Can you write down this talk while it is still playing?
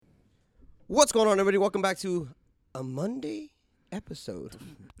What's going on, everybody? Welcome back to a Monday episode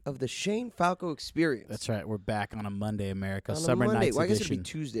of the Shane Falco Experience. That's right. We're back on a Monday, America. On Summer a Monday. Nights Well, I guess edition. it'll be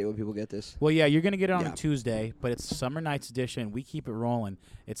Tuesday when people get this. Well, yeah, you're going to get it on a Tuesday, but it's Summer Nights edition. We keep it rolling.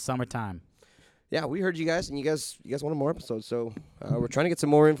 It's summertime. Yeah, we heard you guys, and you guys wanted more episodes, so we're trying to get some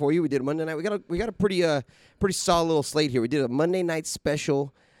more in for you. We did a Monday night. We got a pretty solid little slate here. We did a Monday night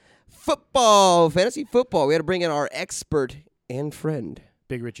special fantasy football. We had to bring in our expert and friend,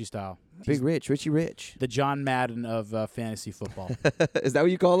 Big Richie style. Richie Rich. The John Madden of fantasy football. Is that what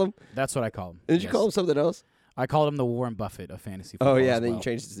you call him? That's what I call him. Did you call him something else? I called him the Warren Buffett of fantasy football. Oh, yeah, as then well. you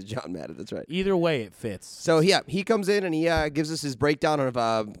changed it to John Madden. That's right. Either way, it fits. So, yeah, he comes in and he gives us his breakdown of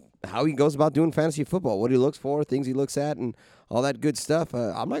how he goes about doing fantasy football, what he looks for, things he looks at, and all that good stuff.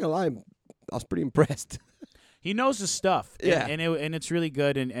 I'm not going to lie, I was pretty impressed. He knows his stuff. Yeah. And it's really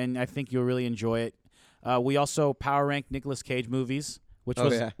good, and I think you'll really enjoy it. We also power ranked Nicolas Cage movies, which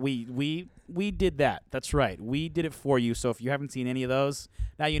we did that. That's right. We did it for you. So if you haven't seen any of those,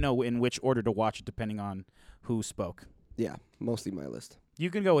 now you know in which order to watch it depending on who spoke. Yeah, mostly my list. You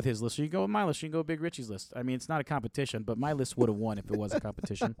can go with his list, or you can go with my list, or you can go with Big Richie's list. I mean, it's not a competition, but my list would have won if it was a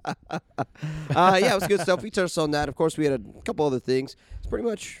competition. Yeah, it was good stuff. We touched on that. Of course, we had a couple other things. It's pretty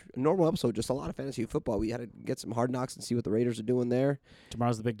much a normal episode, just a lot of fantasy football. We had to get some Hard Knocks and see what the Raiders are doing there.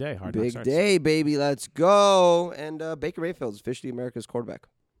 Tomorrow's the big day. Hard Knocks Big day, baby. Let's go. And Baker Mayfield is officially America's quarterback.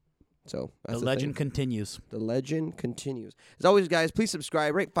 So that's the legend continues. The legend continues. As always, guys, please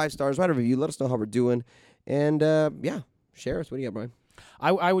subscribe, rate 5 stars, write a review, let us know how we're doing, and share us. What do you got, Brian?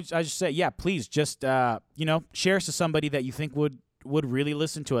 I would just say, yeah, please just share us to somebody that you think would really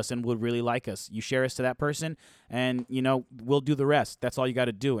listen to us and would really like us. You share us to that person, and we'll do the rest. That's all you got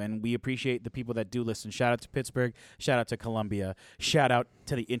to do, and we appreciate the people that do listen. Shout out to Pittsburgh. Shout out to Columbia. Shout out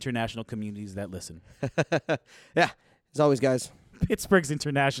to the international communities that listen. Yeah, as always, guys. Pittsburgh's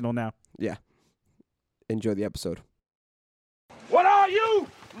international now. Yeah. Enjoy the episode. What are you?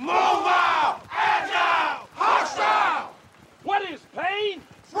 Mobile, agile, hostile. What is pain?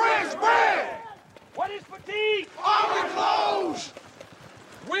 French bread. What is fatigue? Army clothes.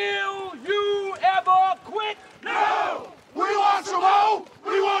 Will you ever quit? No. We want some more.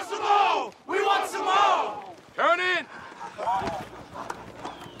 We want some more. We want some more. Turn in.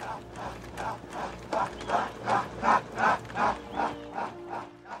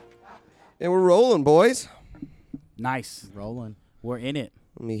 And we're rolling, boys. Nice. Rolling. We're in it.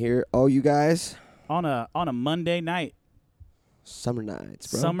 Let me hear all you guys. On a Monday night. Summer nights,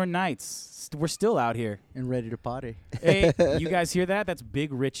 bro. Summer nights. We're still out here. And ready to potty. Hey, you guys hear that? That's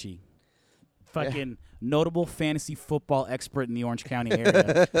Big Richie. Fucking notable fantasy football expert in the Orange County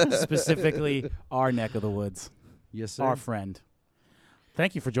area. Specifically our neck of the woods. Yes, sir. Our friend.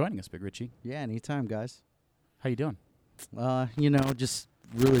 Thank you for joining us, Big Richie. Yeah, anytime, guys. How you doing? Just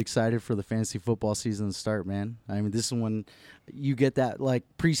really excited for the fantasy football season to start, man. I mean, this is when you get that, like,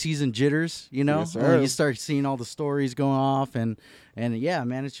 preseason jitters, Yes, sir. when you start seeing all the stories going off. And yeah,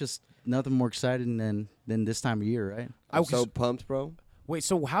 man, it's just nothing more exciting than this time of year, right? I'm so pumped, bro. Wait,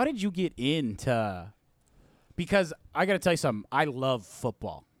 so how did you get into – because I got to tell you something. I love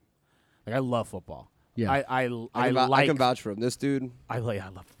football. Like, I love football. Yeah. I can vouch for him. This dude. I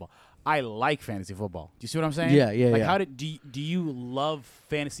love football. I like fantasy football. Do you see what I'm saying? Yeah. Like, yeah. how do you love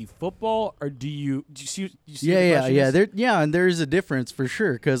fantasy football, or do you see? Yeah. And there is a difference for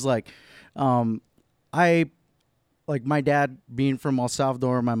sure, because like my dad being from El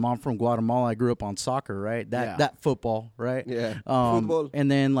Salvador, my mom from Guatemala, I grew up on soccer, right? That football, right? Yeah. Football. And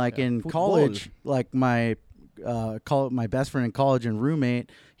then in college, like my best friend in college and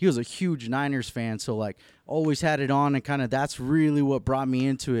roommate, he was a huge Niners fan, so like always had it on, and kind of that's really what brought me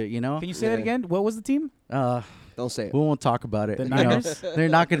into it, Can you say that again? What was the team? Don't say it. We won't talk about it. The Niners? They're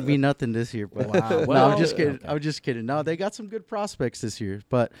not going to be nothing this year. But Wow. No, I'm just kidding. Okay. I'm just kidding. No, they got some good prospects this year.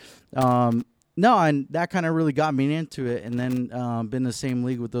 But no, and that kind of really got me into it. And then been in the same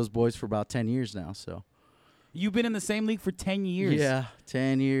league with those boys for about 10 years now. So You've been in the same league for 10 years. Yeah,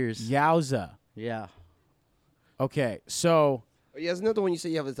 10 years. Yowza. Yeah. Okay, so Yeah, isn't that the one you say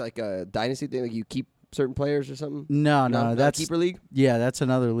you have like a dynasty thing, like you keep certain players or something? No, Not that's a keeper league. Yeah, that's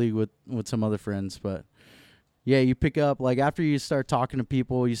another league with some other friends. But yeah, you pick up, like, after you start talking to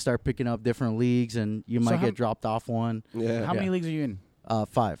people, you start picking up different leagues, and you might get dropped off one. Yeah. how many leagues are you in?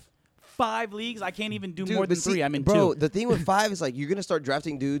 5. 5 leagues? I can't even do Dude, more than but see, 3. I'm in bro, 2. the thing with 5 is like you're gonna start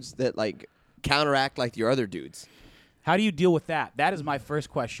drafting dudes that like counteract like your other dudes. How do you deal with that? That is my first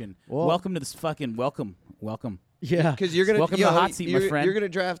question. Well- Welcome to this fucking welcome. Yeah. Because you're gonna Welcome to the hot seat, my friend. You're gonna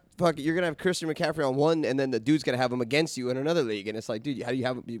draft. You're gonna have Christian McCaffrey on one, and then the dude's gonna have him against you in another league, and it's like, dude, how do you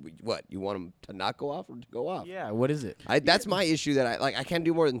have him? What you want him to not go off or to go off? Yeah, what is it? That's my issue. That I can't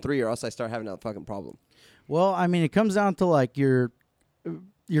do more than 3, or else I start having a fucking problem. Well, I mean, it comes down to like your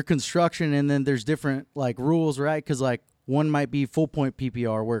construction, and then there's different like rules, right? Because like one might be full point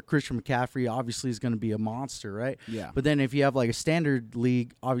PPR, where Christian McCaffrey obviously is going to be a monster, right? Yeah. But then if you have like a standard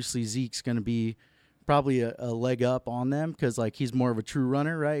league, obviously Zeke's going to be probably a leg up on them because like he's more of a true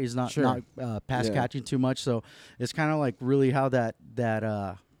runner, right? He's not pass catching too much, so it's kind of like really how that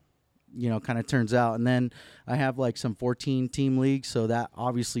kind of turns out. And then I have like some 14 team leagues, so that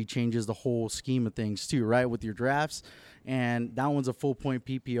obviously changes the whole scheme of things too, right? With your drafts, and that one's a full point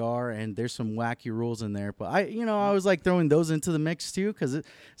PPR, and there's some wacky rules in there. But I was like throwing those into the mix too because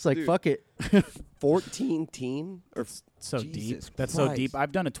it's like, dude, fuck it. 14 team or So Jesus deep. That's Christ. so deep.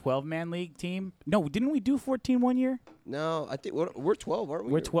 I've done a 12-man league team. No, didn't we do 14 one year? No, I think we're 12, aren't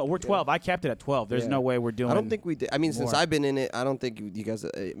we? We're 12. We're 12. I kept it at 12. There's no way we're doing. I don't think we did. I mean, since more. I've been in it, I don't think you guys.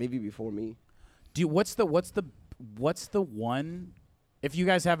 Maybe before me. What's the one? If you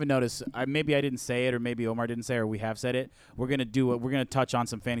guys haven't noticed, maybe I didn't say it, or maybe Omar didn't say it, or we have said it. We're gonna touch on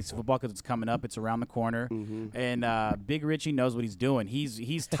some fantasy football because it's coming up. It's around the corner, and Big Richie knows what he's doing.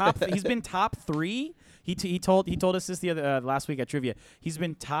 He's top. He's been top 3. He told us this the other last week at trivia. He's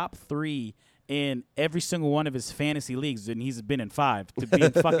been top 3 in every single one of his fantasy leagues, and he's been in 5 to be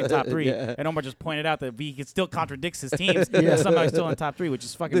in fucking top 3. Yeah. And Omar just pointed out that he still contradicts his teams, and somehow he's still in top 3, which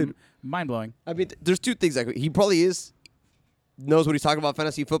is fucking mind blowing. I mean, there's two things. Like, he probably knows what he's talking about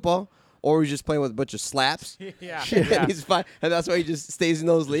fantasy football, or he's just playing with a bunch of slaps. Yeah. And he's fine, and that's why he just stays in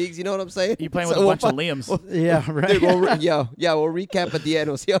those leagues. You know what I'm saying? You playing with a bunch of Liams. Yeah, right. Dude, we'll recap at the end.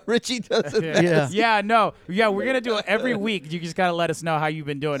 We'll see how Richie does it. We're gonna do it every week. You just gotta let us know how you've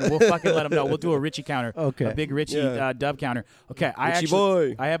been doing. We'll fucking let them know. We'll do a Richie counter. Okay. A big Richie dub counter. Okay,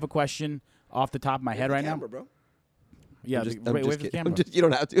 boy. I have a question off the top of my head right camera, now. bro. Yeah, I'm just wait for the kidding. camera. You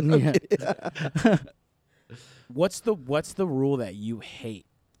don't have to. What's the rule that you hate,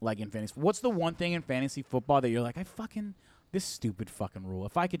 like in fantasy? What's the one thing in fantasy football that you're like, this stupid fucking rule.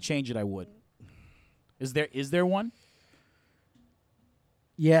 If I could change it, I would. Is there one?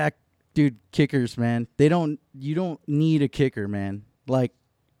 Yeah, dude, kickers, man. You don't need a kicker, man. Like,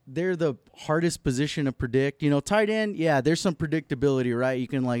 they're the hardest position to predict. Tight end, yeah, there's some predictability, right? You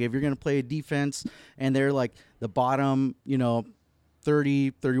can, like, if you're going to play a defense and they're like the bottom, 30,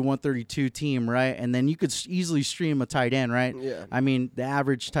 31, 32 team, right? And then you could easily stream a tight end, right? Yeah. I mean, the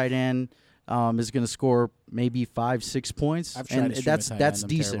average tight end is going to score maybe 5-6 points. I've tried and to stream that's a tight that's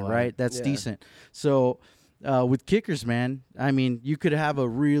end. I'm decent, terrible at right? it. That's Yeah. decent. So with kickers, man, I mean, you could have a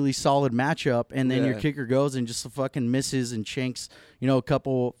really solid matchup, and then your kicker goes and just fucking misses and shanks, a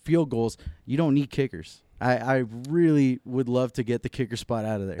couple field goals. You don't need kickers. I really would love to get the kicker spot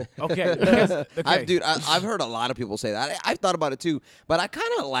out of there. Okay. I've heard a lot of people say that. I've thought about it too, but I kind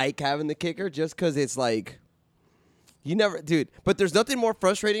of like having the kicker just because it's like, but there's nothing more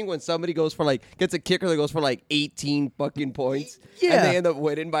frustrating when somebody gets a kicker that goes for like 18 fucking points, and they end up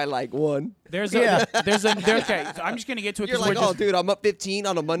winning by like 1. Okay, so I'm just gonna get to it. You're like, dude, I'm up 15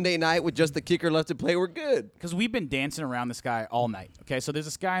 on a Monday night with just the kicker left to play. We're good. Because we've been dancing around this guy all night. Okay, so there's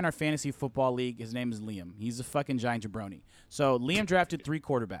this guy in our fantasy football league. His name is Liam. He's a fucking giant jabroni. So Liam drafted 3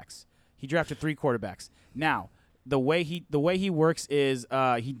 quarterbacks. He drafted 3 quarterbacks. Now, the way he works is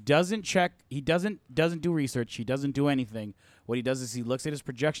he doesn't check. He doesn't do research. He doesn't do anything. What he does is he looks at his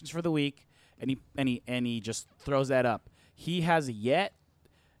projections for the week, and he just throws that up. He's missed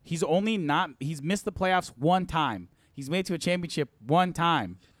the playoffs 1 time. He's made it to a championship 1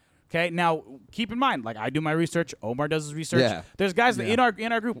 time. Okay, now keep in mind, like, I do my research. Omar does his research. Yeah. There's guys in our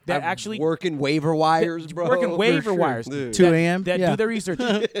group that actually working waiver wires, bro. Working waiver wires. Dude. 2 a.m. That do their research.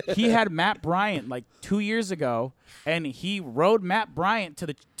 He had Matt Bryant like 2 years ago, and he rode Matt Bryant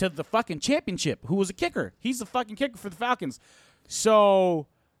to the fucking championship. Who was a kicker? He's the fucking kicker for the Falcons. So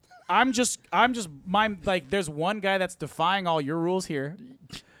there's one guy that's defying all your rules here.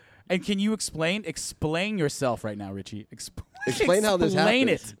 And can you explain yourself right now, Richie? Explain how this Explain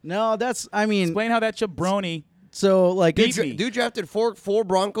happens. it. No, Explain how that jabroni. So like Beat it's me. Dude drafted four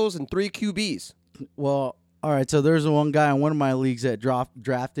Broncos and 3 QBs. well. All right, so there's one guy in one of my leagues that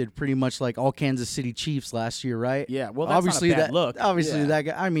drafted pretty much like all Kansas City Chiefs last year, right? Yeah, well, that's obviously not a bad that look. Obviously, Yeah. that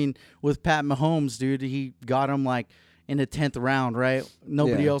guy. I mean, with Pat Mahomes, dude, he got him like in the 10th round, right?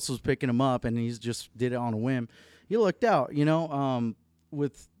 Nobody else was picking him up, and he's just did it on a whim. He looked out,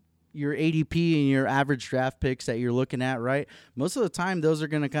 with your ADP and your average draft picks that you're looking at, right? Most of the time, those are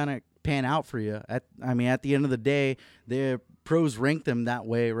going to kind of pan out for you. At the end of the day, they're pros rank them that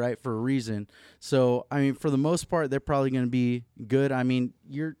way, right, for a reason. So, I mean, for the most part, they're probably going to be good. I mean,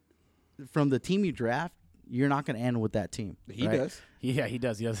 you're from the team you draft, you're not going to end with that team. He right? does. Yeah, he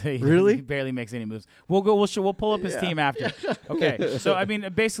does. He Really? He barely makes any moves. We'll pull up his team after. Okay. So I mean,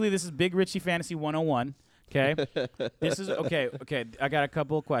 basically, this is Big Richie Fantasy 101. Okay. This is okay. I got a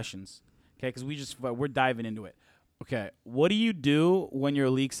couple of questions. Okay, because we're diving into it. Okay, what do you do when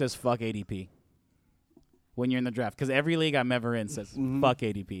your league says fuck ADP? When you're in the draft, because every league I'm ever in says fuck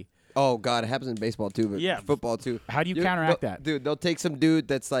ADP. Oh God, it happens in baseball too, but Yeah. football too. How do you counteract that? Dude, they'll take some dude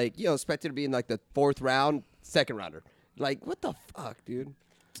that's like, expected to be in like the 4th round, 2nd rounder. Like, what the fuck, dude?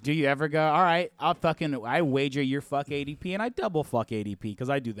 Do you ever go, all right, I wager your fuck ADP and I double fuck ADP because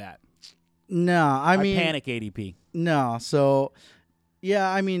I do that. No, I mean, panic ADP. No, so yeah,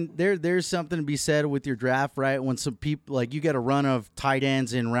 I mean, there's something to be said with your draft, right? When some people like you get a run of tight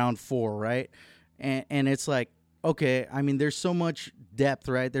ends in round 4, right? And it's like, okay, I mean, there's so much depth,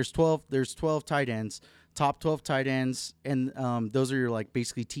 right? There's 12 tight ends, top 12 tight ends, and those are your like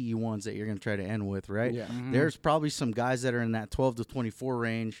basically TE1s that you're going to try to end with, right? Yeah. Mm-hmm. There's probably some guys that are in that 12 to 24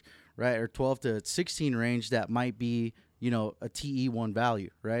 range, right? Or 12 to 16 range that might be, a TE1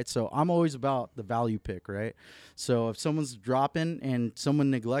 value, right? So I'm always about the value pick, right? So if someone's dropping and someone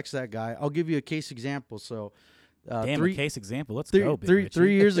neglects that guy, I'll give you a case example. So Damn, a case example. Let's three, go, Big three, Richie.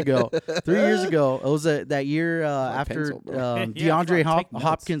 3 years ago. 3 years ago, it was that year after pencil, bro. DeAndre take notes.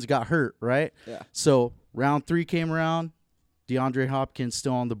 Hopkins got hurt, right? Yeah. So round 3 came around, DeAndre Hopkins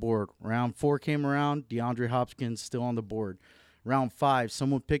still on the board. Round 4 came around, DeAndre Hopkins still on the board. Round 5,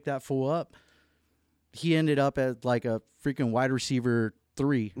 someone picked that fool up. He ended up at like a freaking wide receiver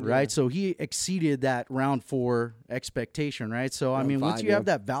 3, right? So he exceeded that round 4 expectation, right? So I mean, 5, once you have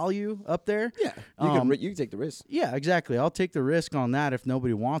that value up there, Yeah, you can take the risk. yeah, exactly. I'll take the risk on that if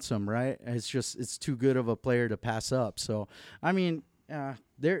nobody wants him, right? It's too good of a player to pass up. So I mean,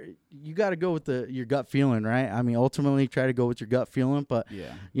 you got to go with your gut feeling, right? I mean, ultimately try to go with your gut feeling, but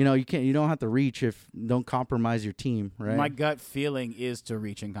Yeah. you don't have to reach don't compromise your team, right? My gut feeling is to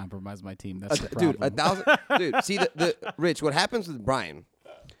reach and compromise my team. That's the problem. Dude, 1,000. Dude, see the Rich. What happens with Brian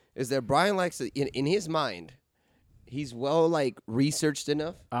is that Brian likes to, in his mind, he's well like researched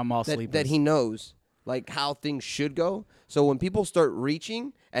enough. I'm all sleeping. that he knows like how things should go. So when people start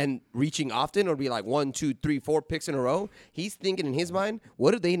reaching often, or be like 1, 2, 3, 4 picks in a row, he's thinking in his mind,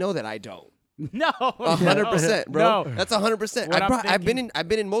 what do they know that I don't? No, 100%, bro. No. That's 100%. What I'm I've been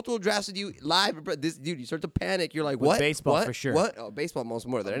thinking- in multiple drafts with you live. Bro, this dude, you start to panic. You're like, With what? baseball, What? for sure. What? Oh, baseball most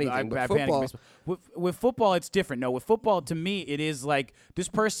more than anything. But I panic football, baseball. With football, it's different. No, with football, to me, it is like this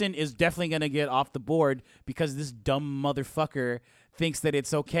person is definitely going to get off the board because this dumb motherfucker thinks that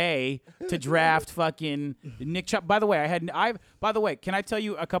it's okay to draft fucking Nick Chubb. By the way, can I tell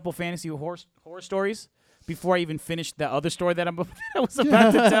you a couple fantasy horror stories before I even finish the other story that I was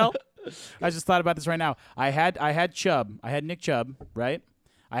about to tell? I just thought about this right now. I had Chubb. I had Nick Chubb, right?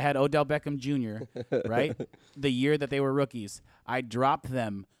 I had Odell Beckham Jr., right? The year that they were rookies. I dropped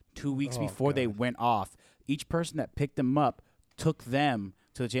them 2 weeks before they went off. Each person that picked them up took them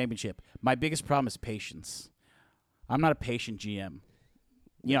to the championship. My biggest problem is patience. I'm not a patient GM.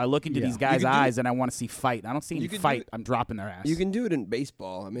 I look into these guys' eyes and I want to see fight. I don't see any fight. I'm dropping their ass. you can do it in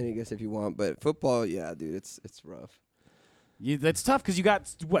baseball. I mean, I guess if you want, but football, yeah, dude, it's rough. That's tough because you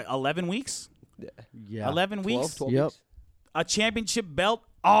got, 11 weeks? Yeah. 11 weeks? 12 Yep. weeks. A championship belt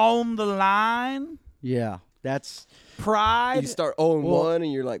on the line? Yeah, that's Pride? You start 0-1,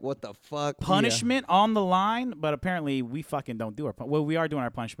 and you're like, what the fuck? Punishment on the line? But apparently we fucking don't do we are doing our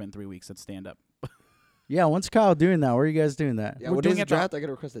punishment in 3 weeks. Let's stand up. yeah. When's Kyle doing that? Where are you guys doing that? Yeah, We're what doing is the it the- draft? I got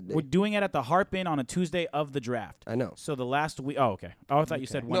to request a day. We're doing it at the Harp Inn on a Tuesday of the draft. I know. So the last week. Oh, okay. Oh, I thought you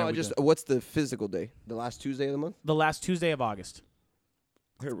said when. No, are we just doing what's the physical day? The last Tuesday of the month? the last Tuesday of August.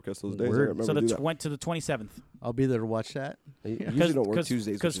 I gotta request those days. I remember So to the 27th. I'll be there to watch that. You usually don't work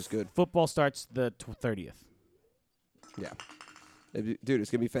Tuesdays, which is good. Football starts the 30th. Yeah. Dude,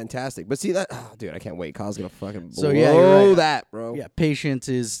 it's gonna be fantastic. But see that, dude, I can't wait. Kyle's gonna fucking blow So, yeah, you're right. that, bro. Yeah, patience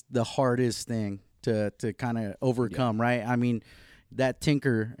is the hardest thing to kind of overcome, right? I mean, that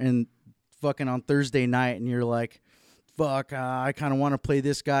tinker and fucking on Thursday night, and you're like, fuck, I kind of want to play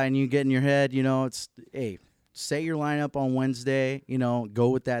this guy, and you get in your head, it's, hey, set your lineup on Wednesday, go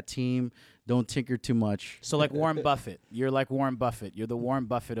with that team. Don't tinker too much. So like Warren Buffett. You're like Warren Buffett. You're the Warren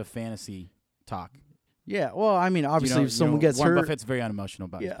Buffett of fantasy talk. Yeah, well, I mean, obviously, if someone gets Warren hurt, Buffett's very unemotional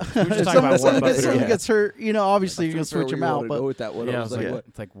about yeah, it. We were just talking about Warren Buffett. if someone earlier. gets hurt, obviously you're gonna switch him out. But go with that one. Yeah, I was like, what?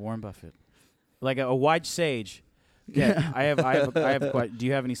 it's like Warren Buffett, like a wide sage. Yeah, I have. Do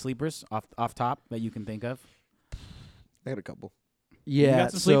you have any sleepers off top that you can think of? I got a couple. You yeah,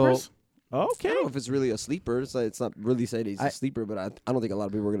 got some so sleepers? Okay. I don't know if it's really a sleeper. It's not really said he's a sleeper, but I don't think a lot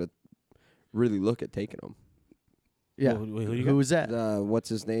of people are going to really look at taking him. Yeah. Who was that? What's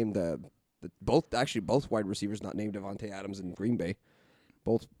his name? Both wide receivers not named Devontae Adams in Green Bay.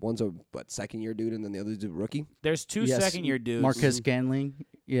 One's a second-year dude, and then the other's a rookie. There's two second-year dudes. Marquez Scantling.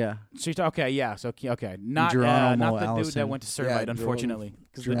 Yeah. So okay, yeah. So okay, not Geronimo the dude Allison. that went to Servite, unfortunately.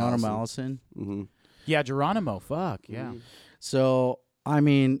 Geronimo Allison. Mm-hmm. Yeah, Geronimo. Fuck yeah. Mm-hmm. So I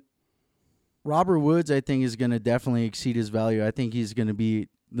mean, Robert Woods, I think, is going to definitely exceed his value. I think he's going to be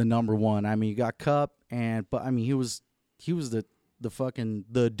the number one. I mean, you got Cup, but I mean, he was the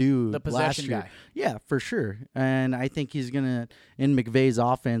dude, The possession last year. guy. Yeah, for sure. And I think he's gonna, in McVay's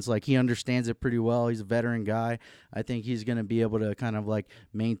offense, like, he understands it pretty well. He's a veteran guy. I think he's gonna be able to kind of like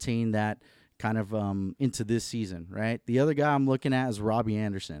maintain that kind of into this season, right? The other guy I'm looking at is Robbie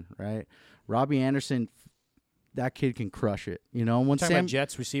Anderson, right? Robbie Anderson, that kid can crush it. You know, once Talking about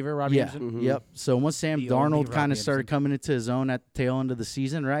Jets receiver Robbie Anderson. Mm-hmm. Yep. So once Sam The only Darnold kind Robbie of started Anderson. coming into his own at the tail end of the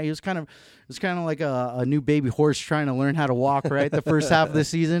season, right? It was kind of like a new baby horse trying to learn how to walk, right? The first half of the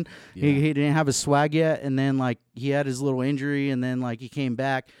season, he didn't have his swag yet, and then like he had his little injury, and then like he came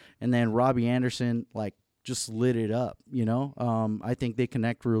back, and then Robbie Anderson like just lit it up. You know, I think they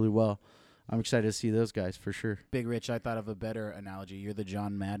connect really well. I'm excited to see those guys for sure. Big Rich, I thought of a better analogy. You're the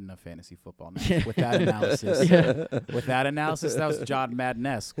John Madden of fantasy football now. With that analysis. With that analysis, that was John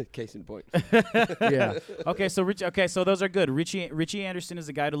Madden-esque. Case in point. Yeah. Okay, so those are good. Richie Anderson is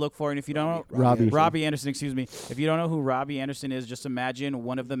the guy to look for, and if you don't know Robbie Anderson, excuse me. If you don't know who Robbie Anderson is, just imagine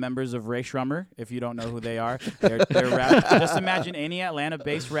one of the members of Ray Shrummer. If you don't know who they are, they're just imagine any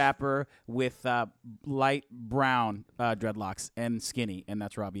Atlanta-based rapper with light brown dreadlocks and skinny, and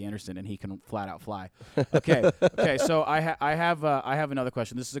that's Robbie Anderson, and he can flat out fly. Okay. So I have another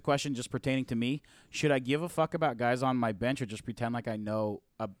question. This is a question just pertaining to me. Should I give a fuck about guys on my bench, or just pretend like I know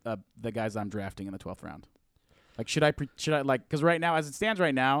the guys I'm drafting in the 12th round? Like, should I like, because right now, as it stands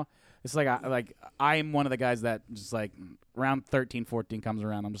right now, it's like I'm one of the guys that just like round 13, 14 comes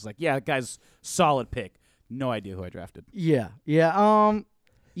around, I'm just like, yeah, that guy's solid pick. No idea who I drafted. Yeah. I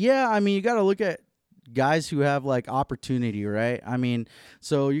mean, you got to look at guys who have like opportunity, right? I mean,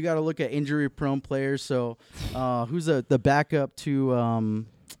 so you got to look at injury-prone players. So, who's the backup to?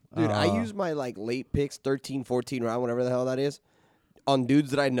 Dude, I use my like late picks, 13, 14 round, whatever the hell that is, on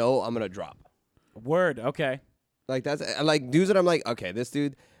dudes that I know I'm gonna drop. Word. Okay. Like that's like dudes that I'm like, okay, this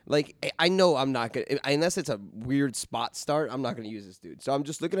dude, like I know I'm not gonna, unless it's a weird spot start, I'm not gonna use this dude. So I'm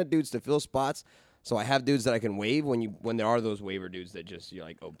just looking at dudes to fill spots. So I have dudes that I can waive when there are those waiver dudes that just you're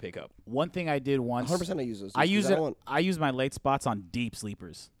like, oh, pick up. One thing I did once. 100% I use those. I use my late spots on deep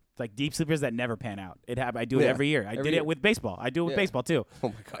sleepers. It's like deep sleepers that never pan out. I do it every year. I did it with baseball. I do it with baseball too. Oh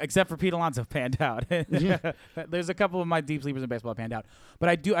my God. Except for Pete Alonso panned out. There's a couple of my deep sleepers in baseball panned out. But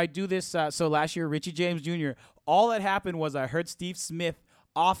I do this. So last year, Richie James Jr. All that happened was I heard Steve Smith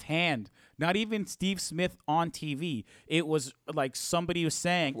offhand. Not even Steve Smith on TV. It was like somebody was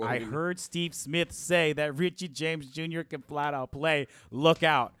saying, I heard Steve Smith say that Richie James Jr. can flat out play. Look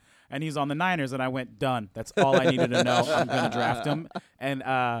out. And he's on the Niners, and I went, done. That's all I needed to know. I'm going to draft him.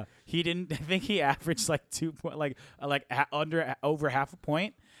 And he didn't, I think he averaged like 2 point, over half a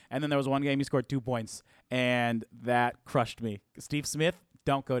point. And then there was one game he scored 2 points, and that crushed me. Steve Smith,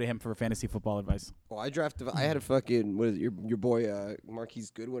 don't go to him for fantasy football advice. Well, I had a fucking, what is it, your boy Marquise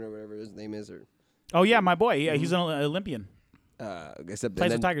Goodwin or whatever his name is. Oh, yeah, my boy. Yeah, he's an Olympian. Except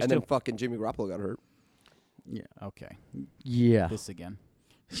Plays with Tigers, and too. then fucking Jimmy Garoppolo got hurt. Yeah. Okay. Yeah. This again.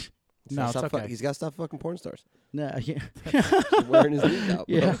 No, it's okay. He's got to stop fucking porn stars. Nah, yeah. He's wearing his knees out,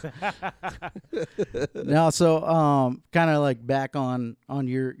 bro. Yeah. Now, so kind of like back on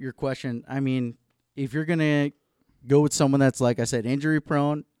your question. I mean, if you're gonna go with someone that's, like I said, injury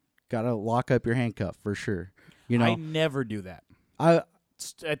prone, gotta lock up your handcuff for sure. You know, I never do that.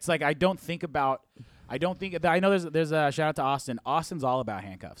 It's like I know there's a shout out to Austin. Austin's all about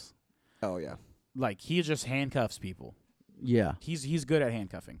handcuffs. Oh yeah. Like he just handcuffs people. Yeah. He's good at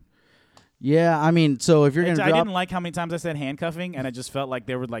handcuffing. Yeah, I mean, so if you're gonna I didn't like how many times I said handcuffing, and I just felt like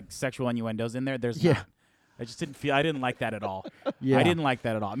there were like sexual innuendos in there. There's not. I just didn't feel. I didn't like that at all. Yeah. I didn't like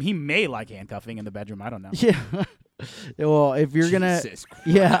that at all. I mean, he may like handcuffing in the bedroom. I don't know. Yeah. Well, if you're gonna, Jesus Christ.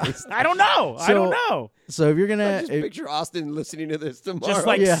 yeah. I don't know. I don't know. So if you're gonna, Just picture Austin listening to this tomorrow. Just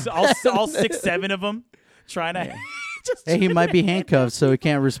like Yeah. all 6, 7 of them trying to. just hey, he might be handcuffed, so he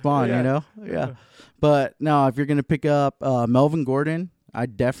can't respond. Yeah. You know, yeah. But no, if you're gonna pick up Melvin Gordon,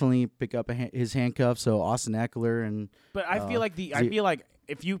 I'd definitely pick up his handcuff. So Austin Eckler and. But I feel like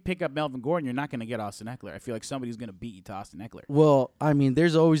if you pick up Melvin Gordon, you're not going to get Austin Eckler. I feel like somebody's going to beat you to Austin Eckler. Well, I mean,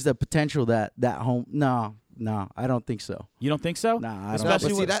 there's always the potential that home. No, No, I don't think so. You don't think so? Nah, I don't. No, Especially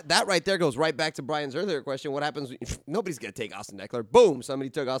but see with- that right there goes right back to Brian's earlier question. What happens? Nobody's gonna take Austin Eckler. Boom!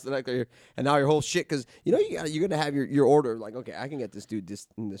 Somebody took Austin Eckler, and now your whole shit because you're gonna have your order like, okay, I can get this dude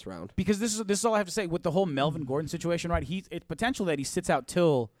in this round. Because this is all I have to say with the whole Melvin Gordon situation, right? It's potential that he sits out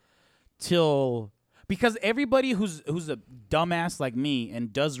till because everybody who's a dumbass like me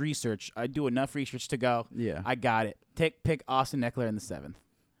and does research, I do enough research to go, Yeah. I got it. Pick Austin Eckler in the 7th.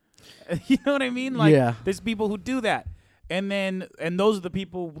 You know what I mean? Like, Yeah. there's people who do that, and those are the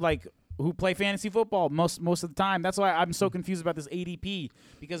people like who play fantasy football most of the time. That's why I'm so confused about this ADP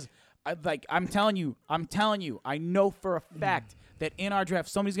because I'm telling you, I know for a fact that in our draft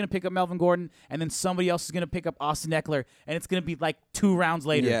somebody's gonna pick up Melvin Gordon, and then somebody else is gonna pick up Austin Eckler, and it's gonna be like 2 rounds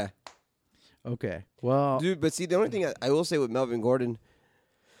later. Yeah, Okay. Well, dude. But see, the only thing I will say with Melvin Gordon,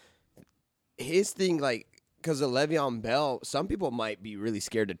 his thing like. Because of Le'Veon Bell, some people might be really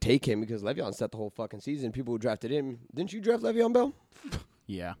scared to take him because Le'Veon set the whole fucking season. People who drafted him, didn't you draft Le'Veon Bell?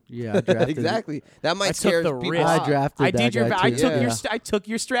 Yeah. yeah, I drafted Exactly. That might I took scare the people risk. off. I drafted I that did your. guy I too. took Yeah. your. I took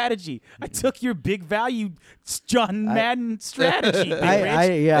your strategy. I took your big value, John Madden strategy. Big I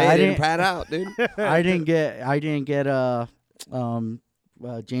Rich. yeah, Hey, I it didn't didn't pan out, dude. I didn't get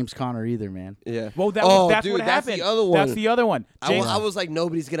James Conner either, man. Yeah. Well, that's dude, what that's happened. the other one. That's the other one. James, I was like,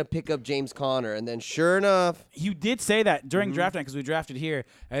 nobody's gonna pick up James Conner, and then sure enough, you did say that during draft night because we drafted here,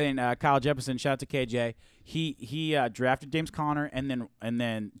 and then Kyle Jefferson, shout out to KJ. He drafted James Conner, and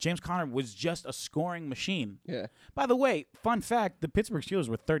then James Conner was just a scoring machine. yeah. By the way, fun fact: the Pittsburgh Steelers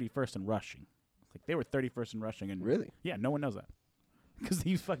were 31st in rushing. Like they were 31st in rushing, and Really? yeah, no one knows that. Because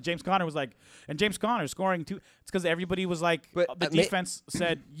James Conner was like, and James Conner scoring too. It's because everybody was like, But, the defense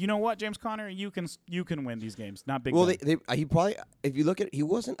said, you know what, James Conner, you can win these games. Not big. Well, Ben. he probably, if you look at it, he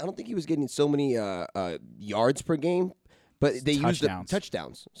wasn't. I don't think he was getting so many yards per game, but they used the Touchdowns.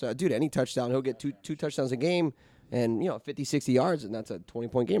 touchdowns. So, dude, any touchdown, he'll get two touchdowns a game, and 50, 60 yards, and that's a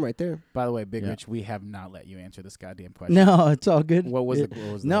 20-point game right there. By the way, Big Yeah. Rich, we have not let you answer this goddamn question. No, it's all good. What was It- the?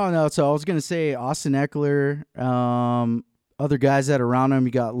 What was No. So I was gonna say Austin Eckler. Other guys that are around him,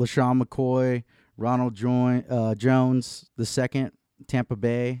 you got LaShawn McCoy, Ronald Jones, the second, Tampa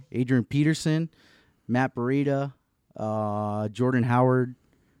Bay, Adrian Peterson, Matt Breida, Jordan Howard,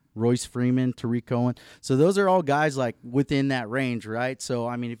 Royce Freeman, Tariq Cohen. So those are all guys like within that range, right? So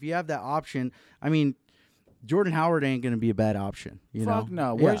I mean, if you have that option, I mean, Jordan Howard ain't going to be a bad option. You Fuck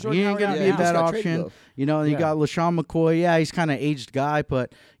know? no. Where's Jordan he ain't Howard gonna at be a now? bad Just got traded, option. though. You know, and you Yeah. got LaShawn McCoy. Yeah, he's kind of aged guy,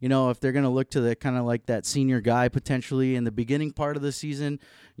 but if they're going to look to the kind of like that senior guy potentially in the beginning part of the season,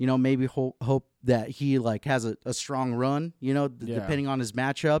 maybe hope that he like has a strong run. Yeah. Depending on his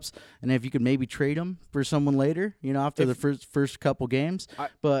matchups, and if you could maybe trade him for someone later. After the first couple games.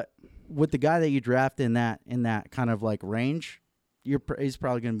 But with the guy that you draft in that kind of like range, he's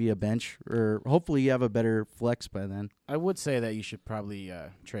probably going to be a bench, or hopefully you have a better flex by then. I would say that you should probably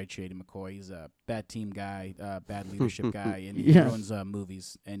trade Shady McCoy. He's a bad team guy, bad leadership guy, and he Yeah. ruins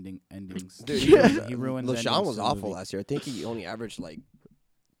movies endings. Dude, He ruins. LaShawn endings was to awful movies. last year. I think he only averaged like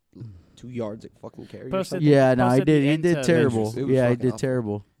 2 yards a fucking carry. Or Posted- something. Yeah, no, he posted the did. He end did to terrible. Avengers. It was Yeah, he fucking did awful.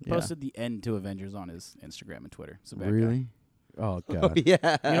 terrible. Yeah. Posted the end to Avengers on his Instagram and Twitter. It's a bad Really? Oh Oh, god. yeah.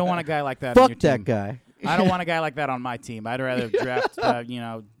 guy. You don't want a guy like that. on Fuck your that team. guy. I don't want a guy like that on my team. I'd rather draft,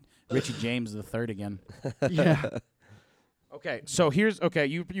 Richie James the third again. Yeah. Okay, so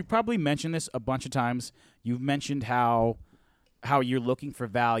you probably mentioned this a bunch of times. You've mentioned how you're looking for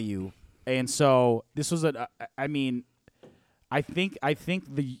value, and so this was I think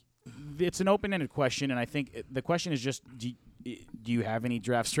it's an open-ended question, and I think the question is just do you have any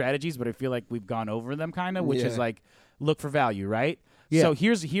draft strategies? But I feel like we've gone over them kind of, which is Yeah. like look for value, right? Yeah.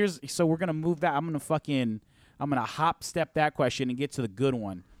 So so we're gonna move that. I'm gonna hop step that question and get to the good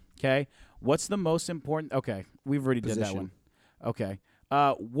one. Okay, what's the most important? Okay, we've already did that Position. one. Okay,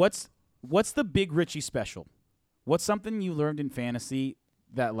 what's the big Richie special? What's something you learned in fantasy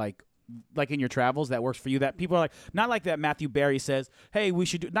that like in your travels that works for you that people are like, not like that Matthew Barry says, hey, we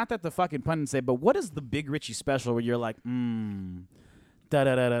should do, not that the fucking pundits say, but what is the big Richie special where you're like, da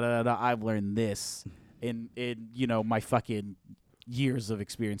da da da da da, I've learned this in my fucking years of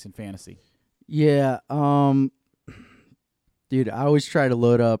experience in fantasy. Yeah. Dude, I always try to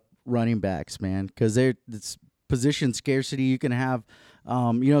load up running backs, man, because it's position scarcity. You can have,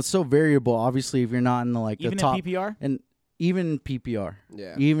 it's so variable. Obviously, if you're not in the Even the top in PPR? and even in PPR,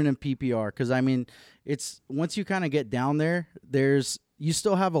 Yeah. even in PPR, because I mean, it's once you kind of get down there, you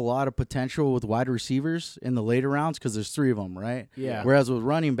still have a lot of potential with wide receivers in the later rounds because there's 3 of them, right? Yeah. Whereas with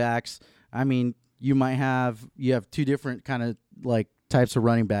running backs, I mean, you have 2 different kind of like types of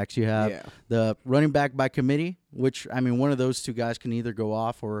running backs. You have Yeah. the running back by committee, which I mean, one of those two guys can either go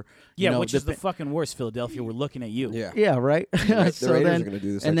off or which is the fucking worst. Philadelphia, we're looking at you. Yeah, right. The So Raiders then, are going to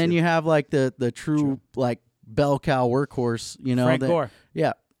do this. and then you have like the true like bell cow workhorse, Frank Gore.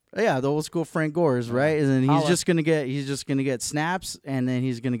 Yeah, the old school Frank Gore's, right? And then he's Holla. just gonna get snaps, and then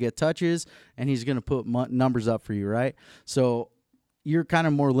he's gonna get touches, and he's gonna put numbers up for you, right? So you're kind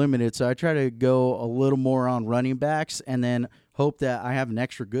of more limited. So I try to go a little more on running backs, and then hope that I have an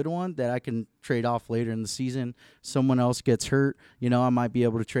extra good one that I can trade off later in the season. Someone else gets hurt, I might be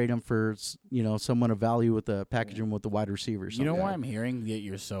able to trade him for someone of value with the packaging with the wide receivers. You know why I'm hearing that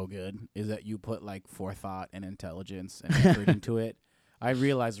you're so good is that you put like forethought and intelligence and effort into it. I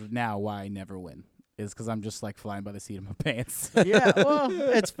realize now why I never win is because I'm just like flying by the seat of my pants. Yeah, well,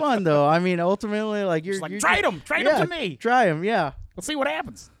 it's fun though. I mean, ultimately, like you're Just like you're, trade him to me. Try him, yeah. Let's see what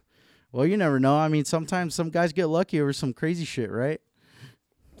happens. Well, you never know. I mean, sometimes some guys get lucky over some crazy shit, right?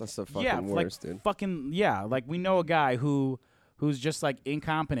 That's the fucking worst, dude. Like we know a guy who's just like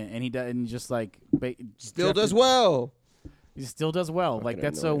incompetent and he does and just like Still does well. He still does well. Fucking Like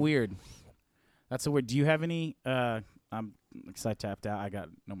that's so annoying. weird. That's so weird. Do you have any? I'm excited tapped out. I got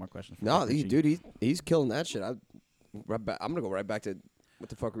no more questions. For No, you, dude, he's killing that shit. I'm gonna go right back to what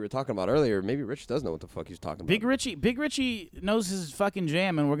the fuck we were talking about earlier. Maybe Rich does know what the fuck he's talking about. Big Richie knows his fucking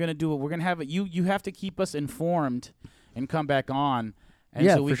jam, and we're gonna do it. We're gonna have it. You have to keep us informed and come back on. And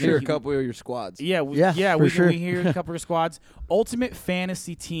Yeah, so we for can sure. Hear a couple of your squads. Yeah, for sure. We hear a couple of squads. Ultimate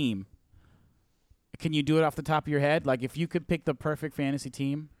fantasy team. Can you do it off the top of your head? Like if you could pick the perfect fantasy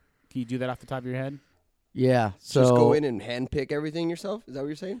team, can you do that off the top of your head? Yeah. So Just go in and handpick everything yourself. Is that what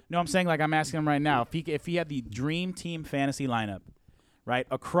you're saying? No, I'm saying like I'm asking him right now if he had the dream team fantasy lineup, right?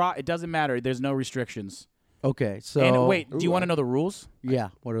 Across, it doesn't matter. There's no restrictions. Okay. So And wait, do you want to know the rules? Yeah.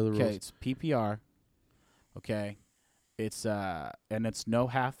 What are the Okay, rules? it's PPR. Okay, it's and it's no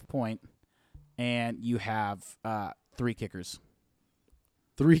half point, and you have 3 kickers.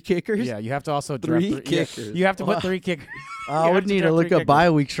 3 kickers? Yeah, you have to also Three draft kickers. You have to put 3 kickers. I would need to look up bye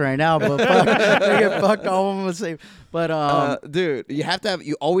weeks right now, but fuck, I get fucked all of them the same. But Dude,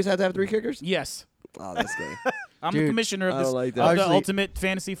 you always have to have 3 kickers? Yes, Oh, that's good. I'm the Dude, commissioner of I this don't like that. of the Obviously- ultimate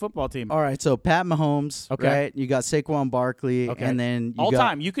fantasy football team. all right, so Pat Mahomes, Okay. right? You got Saquon Barkley, Okay. and then you All got,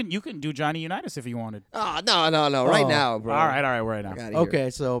 time, you can do Johnny Unitas if you wanted. Oh, no. Right Oh. now, bro. All right, right now. I gotta hear it. Okay,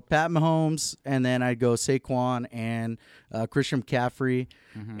 so Pat Mahomes, and then I'd go Saquon and Christian McCaffrey,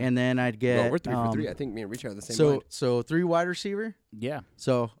 and then I'd get. Well, we're 3 for 3. I think me and Richie are the same So line. so 3 wide receiver. Yeah.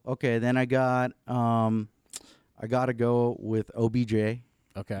 So okay, then I got I gotta go with OBJ.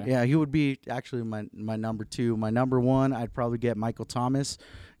 Okay. Yeah, he would be actually my number 2. My number 1, I'd probably get Michael Thomas.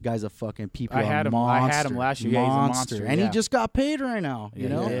 Guy's a fucking PPR I had him last year. Yeah, he's a monster, and yeah. he just got paid right now. Yeah, You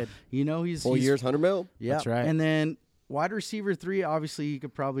know, he did. He's 4 years, 100 mil. Yeah, That's right. And then wide receiver 3, obviously you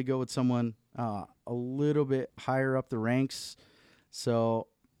could probably go with someone a little bit higher up the ranks. So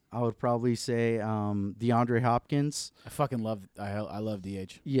I would probably say DeAndre Hopkins. I fucking love. I love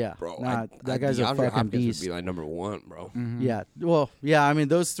DH. Yeah, Bro, that guy's a DeAndre fucking Hopkins beast. would be my number 1, bro. Mm-hmm. Yeah, well, yeah. I mean,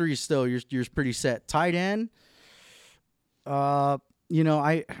 those 3 still you're pretty set. Tight end. I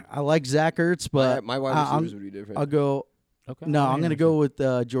like Zach Ertz, but my wide receivers would be different. I'll go. Okay. No, I'm gonna go with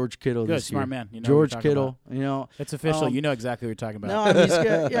George Kittle Good, this smart year. man. You know what George you're talking Kittle. You know, It's official. Um, You know exactly what you're talking about. no, I mean, he's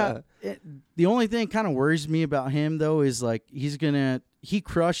good. Yeah. The only thing kind of worries me about him though is like he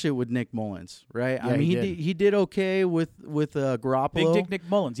crushed it with Nick Mullins, right? Yeah, I mean, he did. he did okay with Garoppolo. Big Dick Nick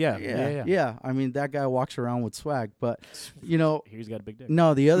Mullins. Yeah. Yeah. I mean, that guy walks around with swag, but He's got a big dick.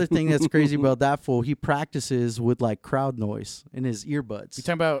 no. The other thing that's crazy about that fool, he practices with like crowd noise in his earbuds. You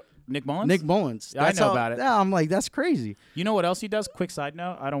talking about Nick Mullins? Nick Mullins. Yeah, I That's know how- about it. Yeah, I'm like, that's crazy. You know what else he does? Quick side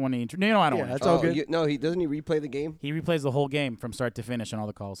note. I don't want to. No, I don't Yeah, want that's to. all good. He doesn't he replay the game? He replays the whole game from start to finish on all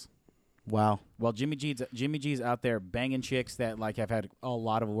the calls. Wow. Well, Jimmy G's out there banging chicks that like have had a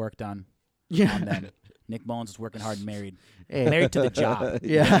lot of work done Yeah. on them. Nick Mullins is working hard and married. Hey. Married to the job.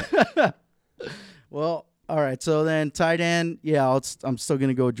 Yeah. Well, all right. So then tight end, yeah, I'm still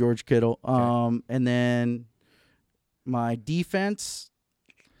gonna go George Kittle. And then my defense,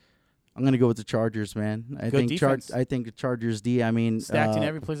 I'm gonna go with the Chargers, man. I think defense. I think the Chargers D. I mean, Stacked in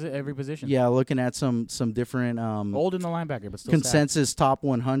every position. yeah, looking at some different Old in the linebacker, but still consensus top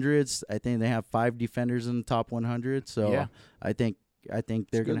 100s. I think they have 5 defenders in the top 100. So Yeah. I think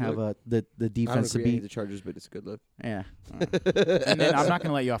they're good gonna have look. the I don't defense to agree beat. the Chargers, but it's a good look. Yeah. stacked. And then I'm not going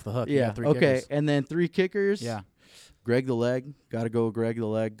to let you off the hook. You Yeah. got 3 Okay. kickers. And then 3 kickers. Yeah. Greg the Leg. Got to go with Greg the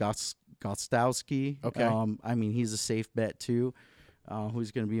Leg. Gostowski. Okay. I mean, he's a safe bet too.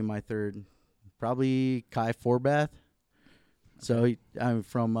 Who's going to be in my third? Probably Kai Forbath. So I'm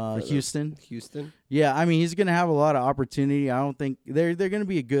from Houston. Houston. Yeah, I mean he's going to have a lot of opportunity. I don't think they're going to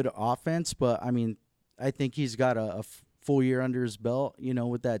be a good offense, but I mean I think he's got a full year under his belt,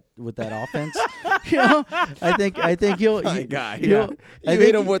 with that offense. I think he'll. My guy. He'll, You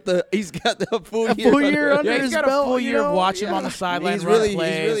hit him with he's got the full a year. full year under Yeah, his he's got belt. a full year of watching him on the sideline. He's run really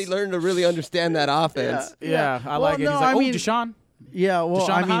plays. learned to really understand that offense. Yeah, I like it. no, He's like, I mean- Deshaun. Yeah, well,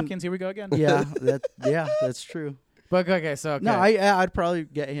 Deshaun I mean, Hopkins, here we go again. yeah, that's true. But okay, so okay. No, I'd probably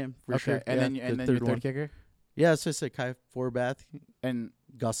get him for okay. sure. And Yeah, then the and then third your third one. kicker Yeah, it's just like Kai Forbath, and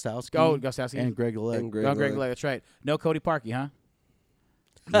Gostowski, Gostowski and Greg Lelek. And Greg Greg Lelek. Lelek, that's right. No Cody Parkey, huh?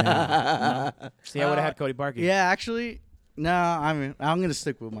 Yeah. See, I would have had Cody Parkey. Yeah, actually, no. I'm gonna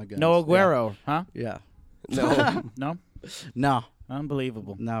stick with my guns. No Aguero, huh? Yeah. No. No, No,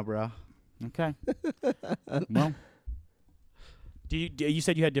 unbelievable. no, bro. Okay. Well, you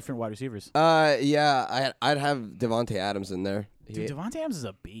said you had different wide receivers. Yeah, I'd have Devontae Adams in there. Dude, Devontae Adams is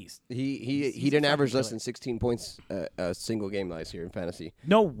a beast. He He's a didn't average fucking less killer. than 16 points a single game last year in fantasy.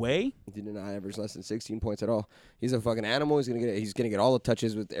 No way. He did not average less than 16 points at all. He's a fucking animal. He's gonna get all the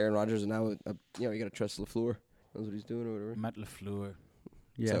touches with Aaron Rodgers, and now you gotta trust LaFleur. That's what he's doing or whatever. Matt LaFleur.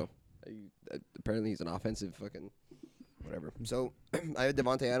 Yeah. So apparently he's an offensive fucking whatever. So I have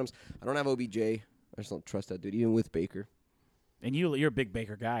Devontae Adams. I don't have OBJ. I just don't trust that dude, even with Baker. And you're a big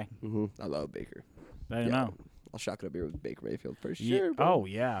Baker guy. I love Baker. I don't know. I'll shock it up here with Baker Mayfield for Yeah. sure. bro. Oh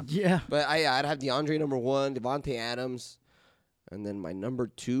yeah. Yeah. But I'd have DeAndre number 1, Devontae Adams, and then my number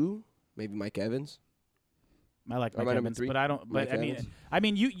 2, maybe Mike Evans. I like Or Mike my number Evans, 3? but I don't. But Mike Evans. I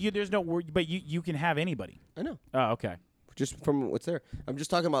mean, you. There's no word, but you can have anybody. I know. Oh, okay. Just from what's there. I'm just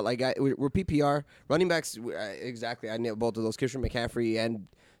talking about, like, we're PPR. Running backs, exactly. I nailed both of those. Christian McCaffrey and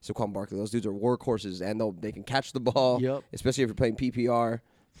Saquon Barkley. Those dudes are workhorses, and they can catch the ball, Yep. especially if you're playing PPR.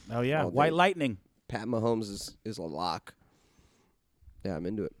 Oh yeah. Oh, White they- Lightning. Pat Mahomes is a lock. Yeah, I'm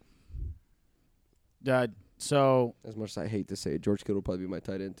into it. So As much as I hate to say it, George Kittle will probably be my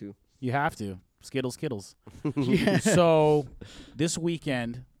tight end, too. you have to Skittles. Yeah. So this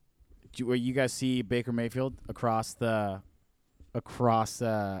weekend, where you guys see Baker Mayfield across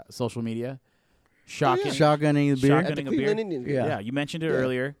social media, shocking. Shotgunning the beer. Shotgun- At the Getting a beer? Cleveland Indians. game. Yeah. Yeah, you mentioned it Yeah.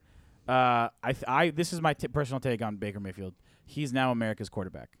 earlier. This is my personal take on Baker Mayfield. He's now America's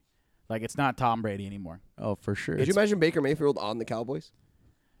quarterback. Like, it's not Tom Brady anymore. Oh, for sure. Could you imagine Baker Mayfield on the Cowboys?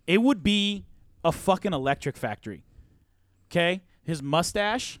 It would be a fucking electric factory. Okay? His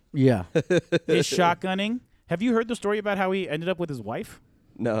mustache, Yeah. his shotgunning. Have you heard the story about how he ended up with his wife?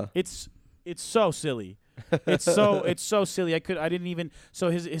 No. It's so silly. It's so silly. I didn't even. So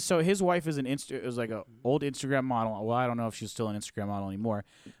his wife is is like a old Instagram model. Well, I don't know if she's still an Instagram model anymore,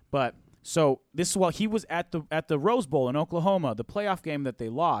 but so this is while he was at the Rose Bowl in Oklahoma, the playoff game that they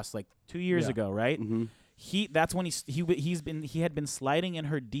lost like 2 years ago, right? Mm-hmm. That's when he had been sliding in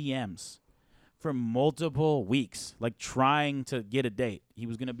her DMs for multiple weeks, like trying to get a date. He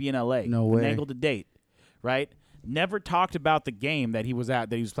was going to be in LA. No way. Finagled a date, right? Never talked about the game that he was at,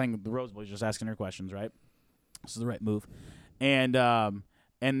 that he was playing with the Rose Bowl. He was just asking her questions, right? This is the right move. And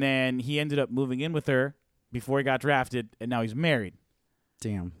then he ended up moving in with her before he got drafted, and now he's married.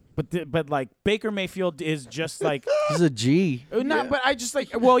 Damn. But like Baker Mayfield is just like He's a G. But I just like,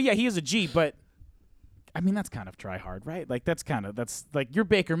 well, yeah, he is a G, but I mean that's kind of try hard, right? Like that's like you're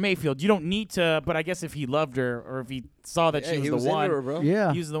Baker Mayfield. You don't need to, but I guess if he loved her or if he saw that she he was was the one, into her, bro.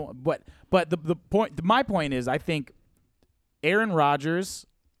 Yeah. he was the one. But the point, my point is, I think Aaron Rodgers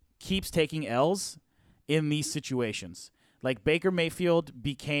keeps taking L's in these situations. Like Baker Mayfield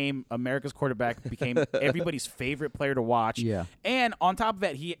became America's quarterback, became everybody's favorite player to watch. Yeah. And on top of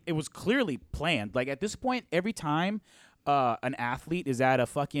that, it was clearly planned. Like at this point, every time an athlete is at a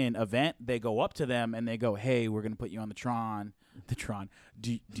fucking event, they go up to them and they go, "Hey, we're gonna put you on the Tron. The Tron.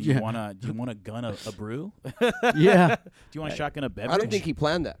 Do you wanna gun a brew? Yeah. Do you want to shotgun a beverage?" I don't think he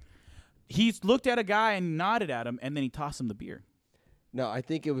planned that. He's looked at a guy and nodded at him, and then he tossed him the beer. No, I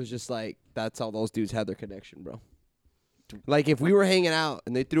think it was just like that's how those dudes had their connection, bro. Like if we were hanging out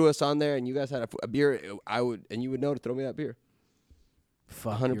and they threw us on there and you guys had a beer, you would know to throw me that beer.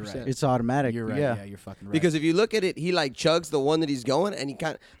 Fuck, 100%. you're right. It's automatic. You're right. Yeah. Yeah, you're fucking right. Because if you look at it, he like chugs the one that he's going and he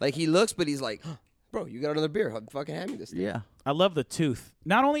kind of like he looks, but he's like, bro, you got another beer? Fucking hand me this thing. Yeah. I love the tooth.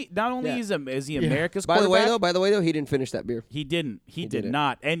 Not only Yeah. is he America's By the quarterback. way though, he didn't finish that beer. He didn't. He did didn't.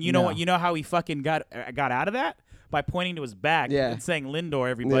 not. And you know No. what? You know how he fucking got out of that? By pointing to his back Yeah. and saying Lindor,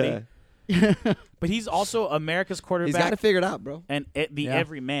 everybody. Yeah. But he's also America's He's got quarterback to figure it out, bro. and the Yeah.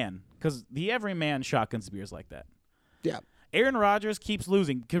 everyman. Because the everyman shotguns beers like that. Yeah. Aaron Rodgers keeps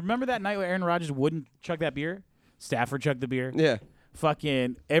losing. Remember that night where Aaron Rodgers wouldn't chug that beer? Stafford chugged the beer. Yeah.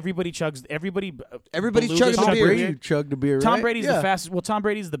 Fucking everybody chugs. Everybody's Beluga chugging the chugged Tom beer. Brady chugged a beer. Tom right? Brady's Yeah. the fastest. Well, Tom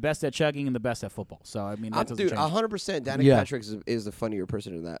Brady's the best at chugging and the best at football. So I mean, that doesn't Dude, change. 100%. Danny Yeah. Patrick is the funnier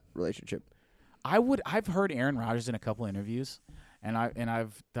person in that relationship. I've heard Aaron Rodgers in a couple interviews, and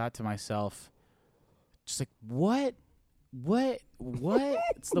I've thought to myself, just like what's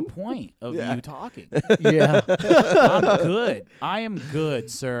the point of you talking? Yeah. I'm good. I am good,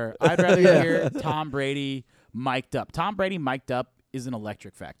 sir. I'd rather hear Tom Brady mic'd up. Tom Brady mic'd up is an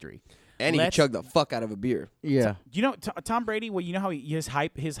electric factory. And he can chug the fuck out of a beer. Yeah. You know, Tom Brady. Well, you know how his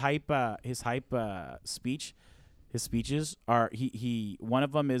speeches are. He one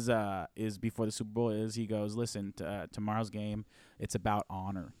of them is before the Super Bowl. He goes, listen, tomorrow's game. It's about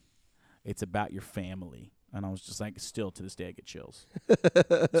honor. It's about your family. And I was just like, still to this day, I get chills.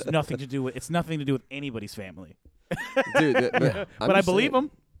 It's nothing to do with anybody's family. Dude, but I believe him.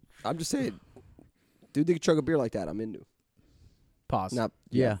 I'm just saying, dude, they can chug a beer like that. I'm into. Pause. Not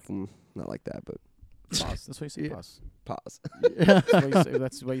like that, but pause. That's why you say pause. Pause.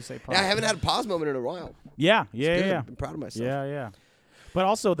 That's why you say pause. Yeah, I haven't had a pause moment in a while. Yeah. I'm proud of myself. Yeah. But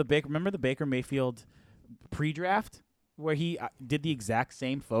also remember the Baker Mayfield pre-draft where he did the exact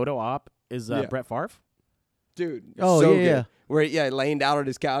same photo op as Brett Favre? Dude. Oh, so yeah. Good. Where laying down on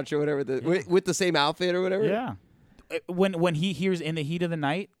his couch or whatever, with the same outfit or whatever. Yeah. When he hears In the Heat of the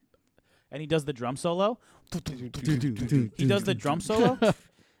Night and he does the drum solo. He does the drum solo.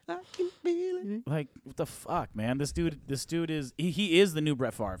 I can feel it. Like, what the fuck, man? This dude is he is the new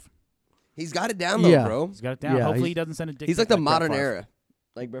Brett Favre. He's got it down though, bro. He's got it down. Yeah, Hopefully he doesn't send a dick. He's like the modern era,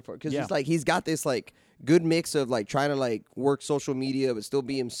 like Brett Favre, because he's got this like good mix of like trying to like work social media but still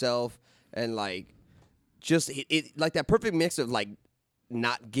be himself, and like just it like that perfect mix of like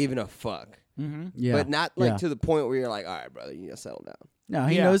not giving a fuck, Yeah. but not like to the point where you're like, all right, brother, you gotta settle down. No,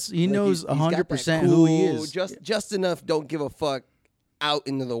 he knows. He Like, knows he's got that 100% who he cool, is. Just enough. Don't give a fuck out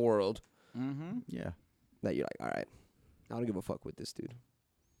into the world. Yeah. That you're like, all right, I don't give a fuck with this dude.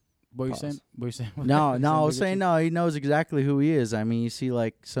 What are you saying? What are you saying? No, I was saying no. He knows exactly who he is. I mean, you see,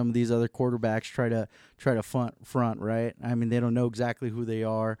 like some of these other quarterbacks try to front, right? I mean, they don't know exactly who they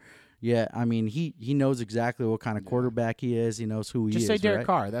are. Yeah, I mean, he knows exactly what kind of quarterback he is. He knows who he is. Just say Derek right?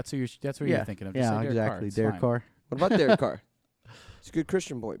 Carr. That's what you're thinking of. Just say Derek exactly. Carr. It's Derek fine. Carr. What about Derek Carr? He's a good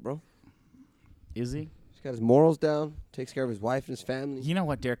Christian boy, bro. Is he? He's got his morals down. Takes care of his wife and his family. You know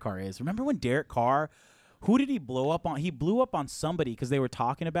what Derek Carr is? Remember when Derek Carr? Who did he blow up on? He blew up on somebody because they were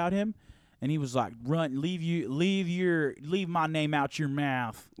talking about him. And he was like, "Run, leave my name out your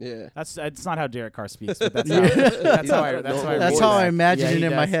mouth." Yeah, that's not how Derek Carr speaks. But that's how I imagine it in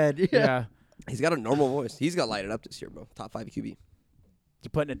does. my head. Yeah, he's got a normal voice. He's got lighted up this year, bro. Top 5 QB. You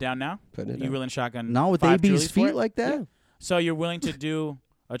putting it down now? Putting it You down. willing shotgun? Not with 5 AB's Trulies for feet it? like that. Yeah. So you're willing to do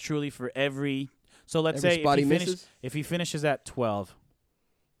a Truly for every? So let's Every say spot he misses? if he finishes at 12.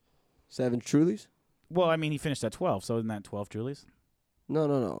 7 Trulies? Well, I mean he finished at 12, so isn't that 12 Trulies?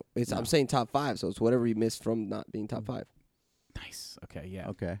 No. I'm saying top 5, so it's whatever he missed from not being top 5. Nice. Okay. Yeah.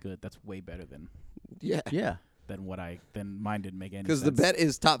 Okay. Good. That's way better than Yeah. Yeah. mine didn't make any sense. Because the bet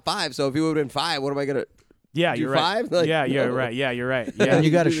is top 5, so if he would have been 5, what am I going to Yeah, do you're right. 5? Like, yeah, you're no. right. Yeah, you're right. Yeah, Yeah. and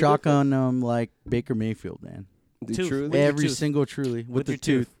you got to do the shotgun like Baker Mayfield, man. Do Tooth. Truly? With your Every tooth. single Truly with the your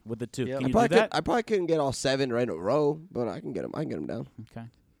tooth. With the tooth. Yep. Can you do that? I probably couldn't get all 7 right in a row, but I can get them down. Okay.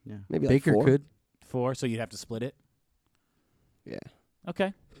 Yeah. Maybe like Baker 4. could. 4, so you'd have to split it. Yeah.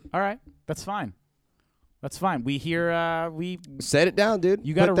 Okay. All right. That's fine. That's fine. We hear we Set it down, dude.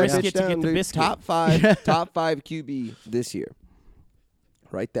 You gotta Put that risk bitch it to get down, the dude. biscuit. Top 5 top 5 QB this year.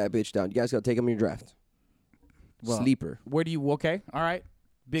 Write that bitch down. You guys got to take him in your draft. Well, Sleeper. where do you okay? All right.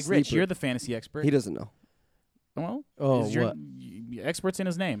 Big Rich, Sleeper. you're the fantasy expert. He doesn't know. Well, Oh, is your what? expert's in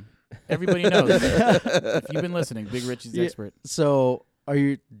his name. Everybody knows. If you've been listening, Big Rich is the Yeah. expert. So are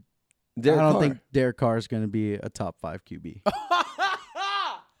you? Derek I don't Carr. think Derek Carr is going to be a top 5 QB.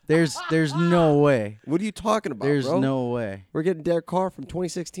 There's no way. What are you talking about, There's bro? no way. We're getting Derek Carr from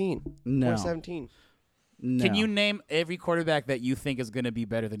 2016. No. 2017. No. Can you name every quarterback that you think is going to be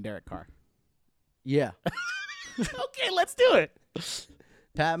better than Derek Carr? Yeah. Okay, let's do it.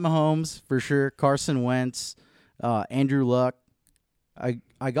 Pat Mahomes for sure. Carson Wentz, Andrew Luck.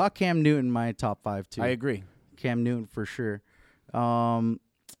 I got Cam Newton in my top 5 too. I agree. Cam Newton for sure.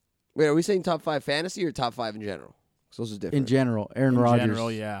 Wait, are we saying top 5 fantasy or top 5 in general? 'Cause those are different. In general, Aaron In Rodgers.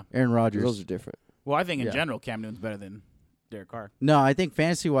 general, yeah. Aaron Rodgers. Those are different. Well, I think in Yeah. general, Cam Newton's better than Derek Carr. No, I think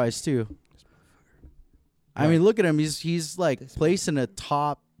fantasy wise too. I mean, look at him. He's like placed in a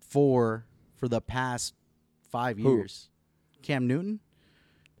top 4 for the past 5 Who? years. Cam Newton,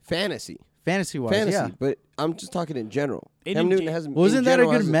 Fantasy. fantasy wise, Fantasy. yeah. But I'm just talking in general. In Cam Newton gen- hasn't. Wasn't in that a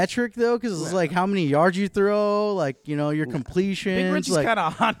general good hasn't- metric though? Because it's like how many yards you throw, like your completions. Big Rich is like, kind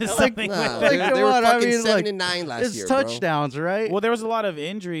of onto something Nah, with they, that. come they were on, I fucking mean, 7 like, and 9 last it's year, bro. touchdowns, right? Well, there was a lot of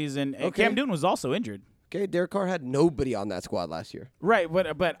injuries, and Okay. Cam Newton was also injured. Okay, Derek Carr had nobody on that squad last year. Right,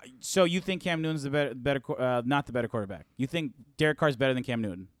 but so you think Cam Newton's the better not the better quarterback? You think Derek Carr's better than Cam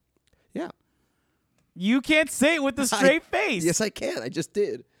Newton? Yeah. You can't say it with a straight face. Yes, I can. I just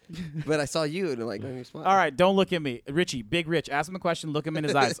did. But I saw you, and I'm like, let me smile. All right, don't look at me. Richie, Big Rich, ask him the question, look him in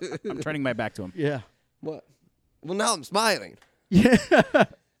his eyes. I'm turning my back to him. Yeah. What? Well, now I'm smiling. Yeah.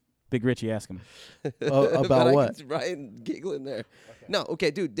 Big Richie, ask him. About But what? Ryan giggling there. Okay. No,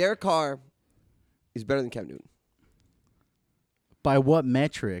 okay, dude. Derek Carr is better than Cam Newton. By what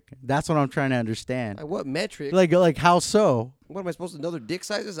metric? That's what I'm trying to understand. By what metric? Like how so? What am I supposed to know? Their dick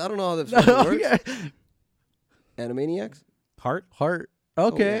sizes? I don't know how that fucking works. Yeah. Animaniacs? Heart? Heart.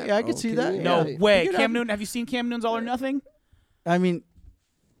 Okay, yeah. I can see that. Yeah. No Yeah. way. You could Cam have- Newton, have you seen Cam Newton's All or Nothing? I mean,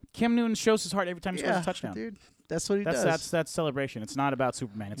 Cam Newton shows his heart every time he scores yeah, a touchdown. dude. That's what he does. That's celebration. It's not about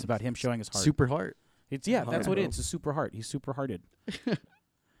Superman. It's about him showing his heart. Super heart. It's that's Heart, what it bro. is. It's a super heart. He's super hearted.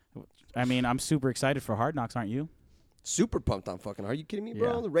 I mean, I'm super excited for Hard Knocks, aren't you? Super pumped on fucking. Are you kidding me,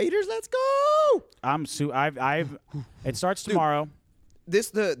 bro? Yeah. The Raiders, let's go! I've it starts tomorrow.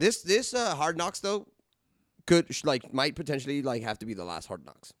 This Hard Knocks though might potentially have to be the last Hard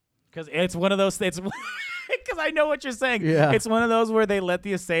Knocks. Because it's one of those things. Because I know what you're saying. Yeah. It's one of those where they let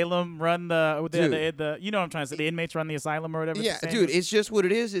the asylum run the Dude. you know what I'm trying to say, the inmates run the asylum or whatever. Yeah, it's the dude, same. it's just what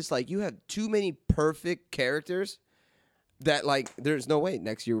it is. It's like you have too many perfect characters that there's no way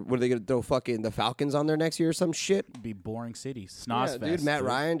next year. What are they gonna throw fucking the Falcons on there next year or some shit? It'd be boring city. Snoz Yeah, fest. dude, Matt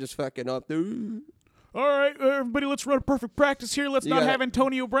Ryan just fucking up there. All right, everybody, let's run a perfect practice here. Let's You not got- have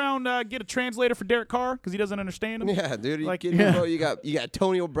Antonio Brown get a translator for Derek Carr because he doesn't understand him. Yeah, dude, are you Like- kidding me, Yeah. bro? You got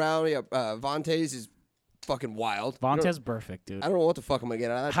Antonio Brown. You got Vontaze is fucking wild. Vontez Burfict, dude. I don't know what the fuck I'm gonna get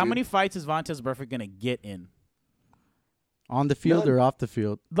out of that. How dude. many fights is Vontez Burfict gonna get in? On the field None. or off the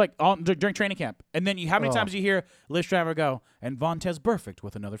field? Like during training camp, and then how many Oh. times do you hear Liz Traver go and Vontez Burfict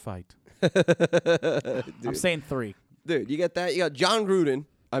with another fight? I'm saying 3. Dude, you got that. You got John Gruden.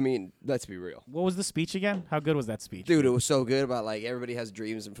 I mean, let's be real. What was the speech again? How good was that speech? Dude, it was so good about everybody has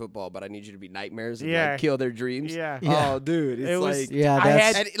dreams in football, but I need you to be nightmares and Yeah. kill their dreams. Yeah. Yeah. Oh, dude, it's It was- Yeah, I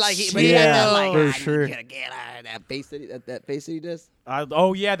that's had- and but he Yeah, had that, for I sure. need you to get out of that face that face that he does.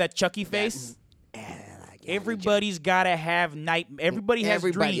 Oh yeah, that Chucky face. Yeah, Everybody's gotta have Everybody has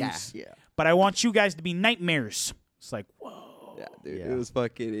Everybody, dreams. yeah. But I want you guys to be nightmares. It's like, whoa. Yeah, dude, Yeah. it was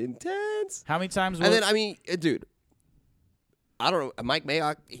fucking intense. How many times? And then I mean, dude, I don't know. Mike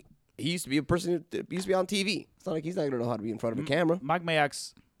Mayock, he used to be a person who used to be on TV. It's not like he's not gonna know how to be in front of a camera. Mike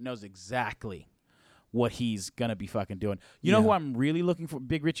Mayock knows exactly what he's gonna be fucking doing. You know who I'm really looking for?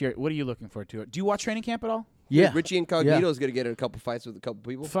 Big Richie. What are you looking for too? Do you watch Training Camp at all? Yeah. Dude, Richie Incognito is gonna get in a couple fights with a couple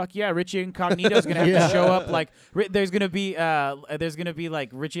people. Fuck yeah, Richie Incognito's gonna have Yeah. to show up. There's gonna be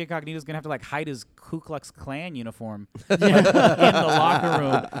Richie Incognito's gonna have to hide his Ku Klux Klan uniform in the locker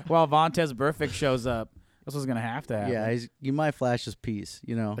room while Vontez Burfict shows up. That's what's gonna have to happen. Yeah, you might flash his piece.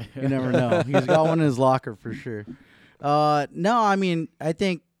 You know, you never know. He's got one in his locker for sure. No, I mean, I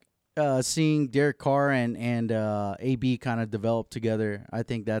think seeing Derek Carr and AB kind of develop together, I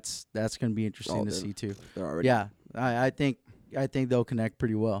think that's going to be interesting to see too. They're already. Yeah, I think they'll connect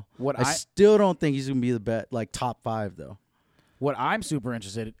pretty well. What I I- still don't think he's going to be the top 5 though. What I'm super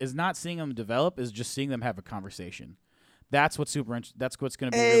interested in is not seeing them develop, is just seeing them have a conversation. That's what's that's what's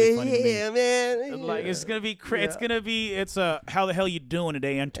gonna be really funny to me. Yeah, man. It's gonna be it's how the hell you doing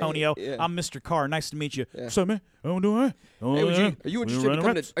today, Antonio? Hey, yeah. I'm Mr. Carr. Nice to meet you. Yeah. So man, I'm doing. Hey, are you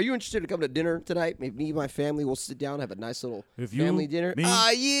interested to come to dinner tonight? Maybe me and my family will sit down, have a nice little If you, family dinner. me,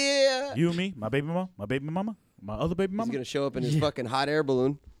 Yeah. You, me, my baby mama, my other baby He's mama. gonna show up in his fucking hot air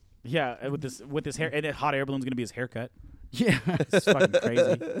balloon. Yeah, with this hair, and the hot air balloon's gonna be his haircut. Yeah, It's fucking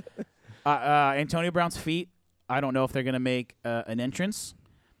crazy. Antonio Brown's feet. I don't know if they're gonna make an entrance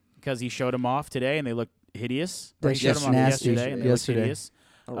because he showed them off today and they looked hideous. Or he That's showed just them off nasty. yesterday and they Yesterday. looked hideous.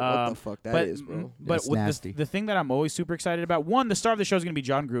 I don't know what the fuck that is, bro. But It's with nasty. the thing that I'm always super excited about, one, the star of the show is going to be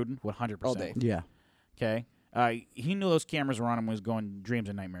John Gruden, 100%. All day. yeah. Okay, he knew those cameras were on him when he was going dreams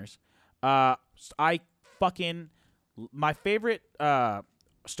and nightmares. My favorite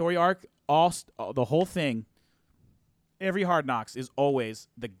story arc, the whole thing, every Hard Knocks is always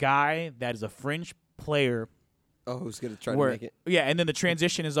the guy that is a fringe player. Oh, who's gonna try Where, to make it? yeah, and then the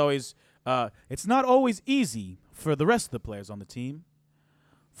transition is always, it's not always easy for the rest of the players on the team.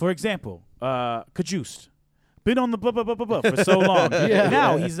 For example, Kajust, been on the blah, blah, blah, blah, blah for so long. Yeah.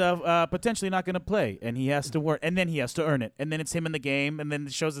 Now he's potentially not going to play, and he has to work, and then he has to earn it. And then it's him in the game, and then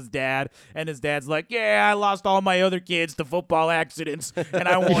it shows his dad, and his dad's like, yeah, I lost all my other kids to football accidents, and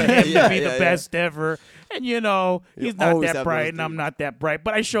I want him to be the best ever. And, he's not always that have bright, those and I'm dudes. not that bright,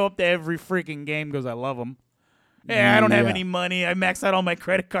 but I show up to every freaking game because I love him. Yeah, I don't have Yeah. any money. I max out all my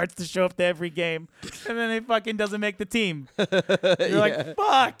credit cards to show up to every game, and then it fucking doesn't make the team. You're like,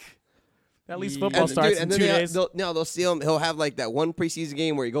 fuck. At least football starts in 2 days. They'll see him. He'll have like that one preseason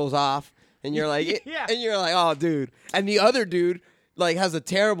game where he goes off, and you're like, Yeah. and you're like, oh, dude. And the other dude like has a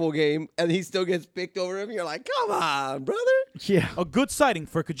terrible game, and he still gets picked over him. You're like, come on, brother. Yeah. A good sighting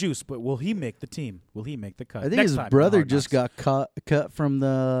for Kajus, but will he make the team? Will he make the cut? I think Next his time on brother Hard just Knocks. got cut from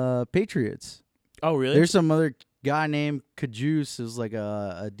the Patriots. Oh, really? There's some other guy named Kajus is like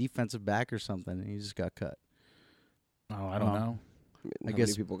a defensive back or something, and he just got cut. Oh, I don't know. I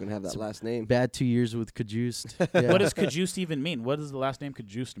guess people can have that last name. Bad 2 years with Kajust. Yeah. What does Kajust even mean? What does the last name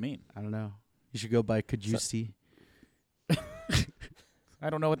Kajust mean? I don't know. You should go by Kajusti. I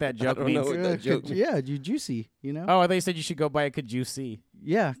don't know what that joke don't means. know what that joke means. Yeah, you juicy, you know? Oh, I thought you said you should go buy a Kajusi.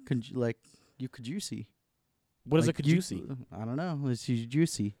 Yeah, like you Kajusi. What is Like a Kajusi? I don't know. It's you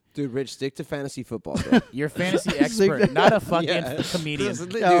juicy. Dude, Rich, stick to fantasy football, bro. You're a fantasy expert, not a fucking Yeah. comedian. Listen,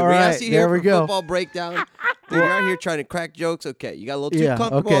 dude, All we right, asked you here there we for go. football breakdown. Dude, you're out here trying to crack jokes. Okay, you got a little too Yeah,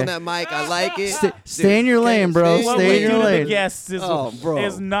 comfortable okay. on that mic. I like it. Stay in your lane, bro. What Stay we in your do to lane. the guests is, Oh, bro.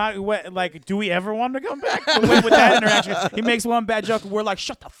 is not like. Do we ever want to come back? But with that interaction, he makes one bad joke, and we're like,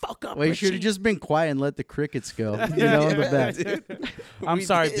 "Shut the fuck up." Well, you should Richie." have just been quiet and let the crickets go. You know, in the back. Dude, I'm we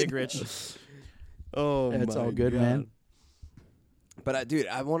sorry, did. Big Rich. Oh, That's my all good, God. man. But dude,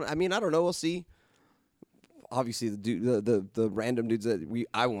 I don't know. We'll see. Obviously, the random dudes that we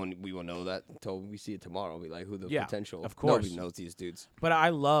won't know that until we see it tomorrow. We like who the Yeah, potential. of course. Nobody knows these dudes. But I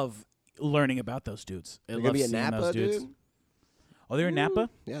love learning about those dudes. I They're love gonna be in seeing Napa, those dudes. dude. Oh, they're in Napa.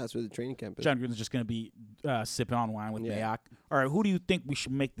 Yeah, that's where the training camp is. John Gruden's just gonna be sipping on wine with Yeah. Mayock. All right, who do you think we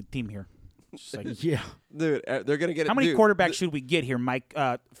should make the team here? Just like, Yeah. Dude, they're gonna get. how many dude, quarterbacks should we get here, Mike?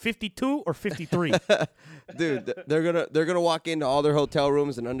 52 or 53? Dude, they're gonna walk into all their hotel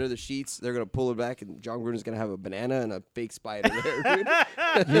rooms and under the sheets, they're gonna pull it back, and John Gruden's gonna have a banana and a fake spider there, dude.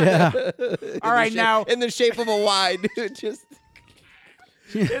 Yeah. All right, now in the shape of a Y, dude. Just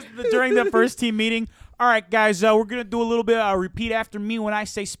during the first team meeting. All right, guys, we're going to do a little bit of repeat after me. When I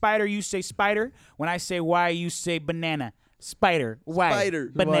say spider, you say spider. When I say Y, you say banana. Spider, Y,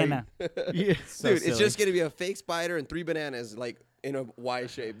 Spider. banana. Yeah. So dude, it's silly. just gonna be a fake spider and 3 bananas, like in a Y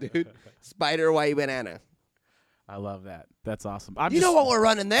shape, dude. Spider, Y, banana. I love that. That's awesome. You know what we're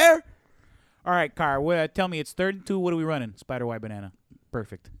running there? All right, Car, tell me, it's 3rd and 2. What are we running? Spider, Y, banana.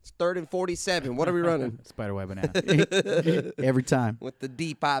 Perfect. It's 3rd and 47. What are we running? Spider, Y, banana. Every time. With the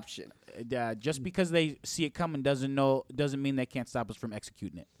deep option. Just because they see it coming doesn't mean they can't stop us from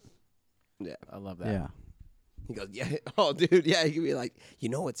executing it. Yeah. I love that. Yeah. He goes, yeah. Oh, dude, yeah. He could be like, you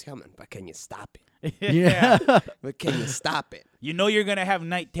know it's coming, but can you stop it? Yeah. But can you stop it? You know you're going to have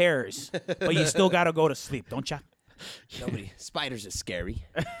night terrors, but you still got to go to sleep, don't you? Spiders are scary.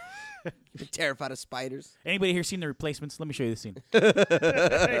 You're terrified of spiders. Anybody here seen The Replacements? Let me show you the scene.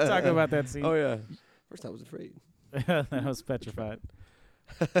 Talk about that scene. Oh, yeah. First, I was afraid. I was petrified.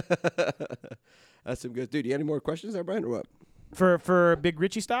 That's some good. Dude, you got any more questions there, Brian, or what? For Big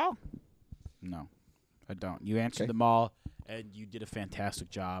Richie style? No, I don't. You answered Okay. them all, and you did a fantastic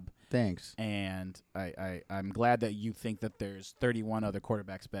job. Thanks. And I'm glad that you think that there's 31 other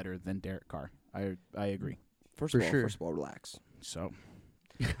quarterbacks better than Derek Carr. I agree. First For sure. of all, relax. So,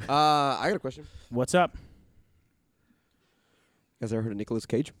 I got a question. what's up? You guys ever heard of Nicolas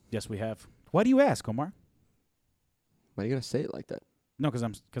Cage? Yes, we have. Why do you ask, Omar? Why are you gonna say it like that? No, because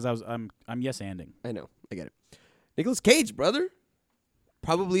I'm yes anding. I know. I get it. Nicolas Cage, brother.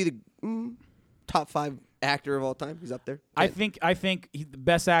 Probably the top 5 actor of all time. He's up there. I think he's the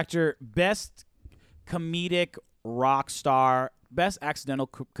best actor, best comedic rock star, best accidental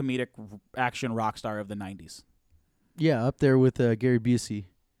comedic action rock star of the 90s. Yeah, up there with Gary Busey.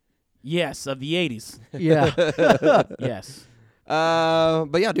 Yes, of the 80s. Yeah. Yes.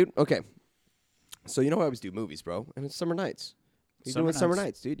 But yeah, dude. Okay. So you know I always do movies, bro, and it's summer nights. You Summer doing summer nights.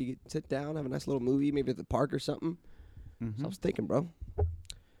 nights, dude? You get sit down, have a nice little movie, maybe at the park or something. So I was thinking, bro.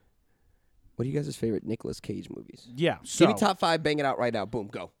 What are you guys' favorite Nicolas Cage movies? Yeah. So Give me top 5, bang it out right now. Boom,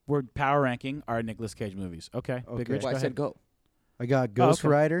 go. we're power ranking our Nicolas Cage movies. Okay. Big Okay. Rich, Well, go I ahead. said go. I got Ghost okay.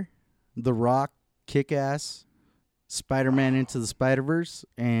 Rider, The Rock, Kick-Ass, Spider-Man Into the Spider-Verse,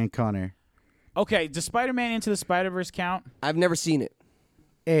 and Con Air. Okay. Does Spider-Man Into the Spider-Verse count? I've never seen it.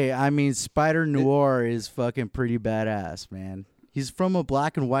 Hey, I mean, Spider Noir is fucking pretty badass, man. He's from a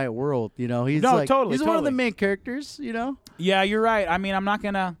black and white world, you know. He's No, like, totally, he's one of the totally. main characters, you know. Yeah, you're right. I mean, I'm not.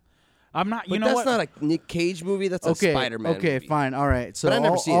 You But know that's what? not a Nick Cage movie. That's a Okay, Spider-Man okay, movie. fine, all right. So But I've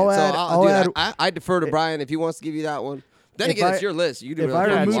never I'll, seen I'll it. add, So I'll dude, add, I defer to Brian if he wants to give you that one. Then If again, I- it's your list. You can do if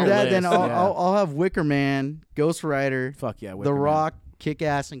whatever I you it's remove your want. that, then list, I'll, yeah. I'll have Wicker Man, Ghost Rider, Fuck yeah. The Wicker Man. Rock,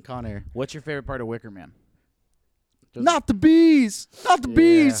 Kick-Ass, and Con Air. What's your favorite part of Wicker Man? Not the bees. Not the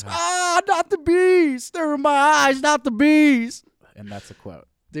bees. Ah, not the bees. They're in my eyes. Not the bees. And that's a quote.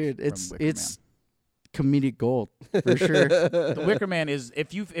 Dude, it's Wicker comedic gold for sure. The Wicker Man is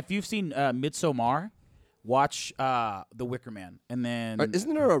if you've seen Midsommar, watch The Wicker Man, and then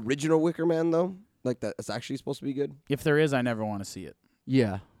Isn't there an original Wicker Man though? Like that's actually supposed to be good. if there is, I never want to see it.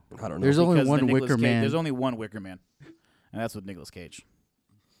 Yeah. I don't know. There's only Because one the Nicolas Wicker Cage- Man. There's only one Wicker Man, and that's with Nicolas Cage.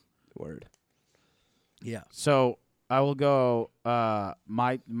 Word. Yeah. So I will go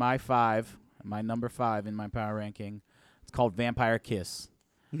my number 5 in my power ranking. It's called Vampire Kiss.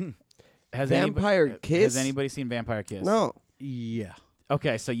 Vampire Kiss? Has anybody seen Vampire Kiss? No. Yeah.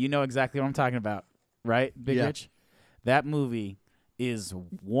 Okay, so you know exactly what I'm talking about, right, Big Yeah. Rich? That movie is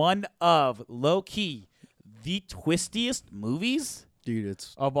one of low-key the twistiest movies Dude,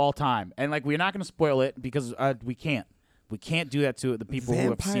 it's of all time. And like we're not going to spoil it because we can't. We can't do that to the people who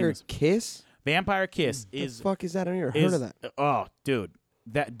have seen Vampire this. Kiss? Vampire Kiss The is fuck is that? I never heard is, of that. Oh, dude.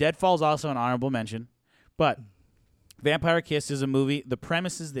 That Deadfall's also an honorable mention. But Vampire Kiss is a movie. The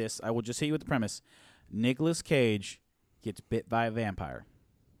premise is this. I will just hit you with the premise. Nicolas Cage gets bit by a vampire.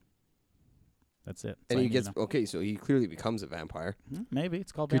 That's it. That's And all he you need gets to know. okay, so he clearly becomes a vampire. Maybe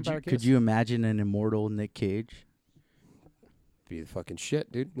it's called could Vampire you, Kiss. could you imagine an immortal Nick Cage? Be the fucking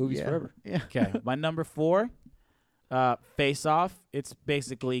shit, dude. Movies Yeah. forever. Yeah. Okay, my number 4, Face Off. It's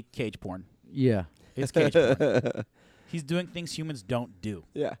basically cage porn. Yeah. It's cage porn. He's doing things humans don't do.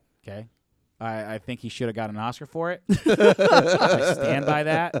 Yeah. Okay. I think he should have got an Oscar for it. I stand by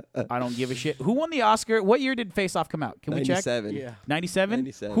that. I don't give a shit. Who won the Oscar? What year did Face Off come out? Can we check? 97. Yeah. 97?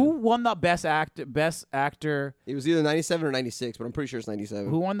 97. Who won the best actor? It was either 97 or 96, but I'm pretty sure it's 97.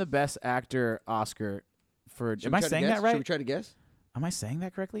 Who won the best actor Oscar for Should am we I try to saying guess? that right? Should we try to guess? Am I saying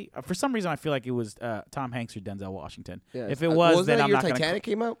that correctly? For some reason I feel like it was Tom Hanks or Denzel Washington. Yeah. If it was, wasn't then that I'm year not going to Titanic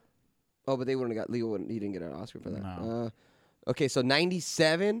came out? Oh, but they wouldn't have got Leo. He didn't get an Oscar for that. No. Okay, so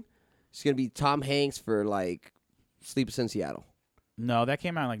 97. It's gonna be Tom Hanks for like Sleepless in Seattle. No, that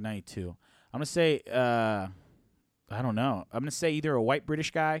came out in like 92. I'm going to say I don't know. I'm going to say either a white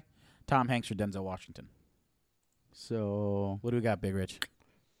British guy, Tom Hanks or Denzel Washington. So, What do we got, Big Rich?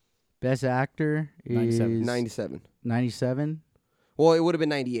 best actor 97. is 97. 97. Well, it would have been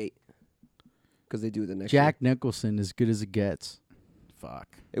 98 because they do it the next Jack year. Nicholson, as good as it gets. Fuck.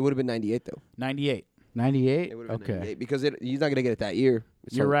 It would have been 98 though. 98. 98? It would have been Okay. 98 because he's not gonna get it that year.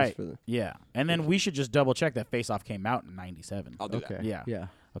 It's You're hard right. for the- Yeah. And then we should just double check that Face Off came out in 97. I'll do Okay. that. Yeah. Yeah.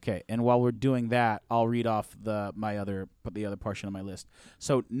 Okay. And while we're doing that, I'll read off the other portion of my list.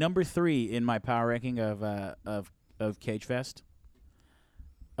 So number 3 in my power ranking of Cage Fest.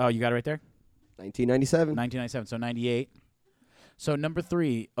 Oh, you got it right there? 1997. 1997. So 98. So number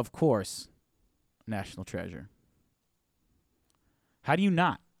 3, of course, National Treasure. How do you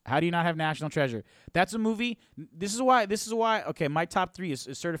not? How do you not have National Treasure? That's a movie. This is why. Okay, my top 3 is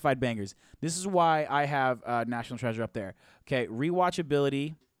certified bangers. This is why I have National Treasure up there. Okay,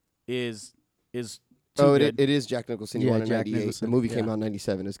 rewatchability is too Oh, good. it is Jack Nicholson. He Yeah, won in Jack 98. Nicholson. The movie came Yeah. out in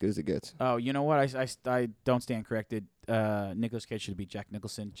 97. As good as it gets. Oh, you know what? I don't stand corrected. Nicolas Cage should be Jack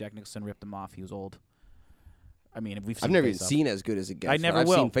Nicholson. Jack Nicholson ripped him off. He was old. I mean, if we've seen I've never even Face Off. seen As Good as It Gets. I but never I've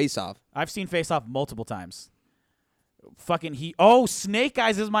will. seen Face Off. I've seen Face Off multiple times. Snake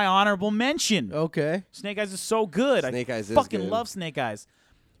Eyes is my honorable mention. Okay. Snake Eyes is so good. Snake I Eyes is fucking good. love Snake Eyes.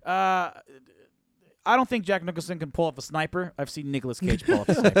 I don't think Jack Nicholson can pull off a sniper. I've seen Nicolas Cage pull off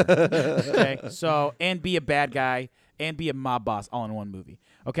a sniper. Okay, so and be a bad guy and be a mob boss all in one movie.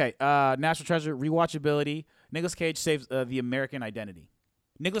 Okay, National Treasure rewatchability. Nicolas Cage saves the American identity.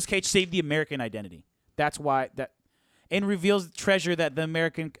 Nicolas Cage saved the American identity. That's why that. And reveals treasure that the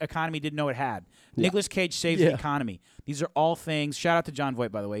American economy didn't know it had. Nicolas Cage saves the economy. These are all things. Shout out to John Voight,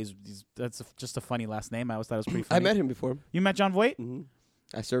 by the way. That's just a funny last name. I always thought it was pretty funny. I met him before. You met John Voight? Hmm.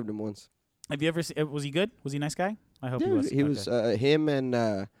 I served him once. Have you ever seen, was he good? Was he a nice guy? I hope he was. He was Okay. him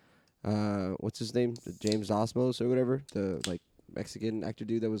and what's his name? James Osmos or whatever. The like Mexican actor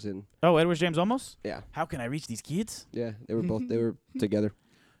dude that was in. Oh, Edward James Olmos? Yeah. How can I reach these kids? Yeah, they were both. They were together.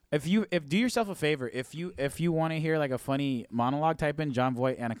 If do yourself a favor, if you want to hear like a funny monologue, type in John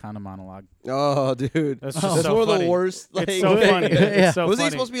Voight Anaconda monologue. Oh, dude, That's just that's so one of funny. the worst. Like, It's so funny. It's so was funny.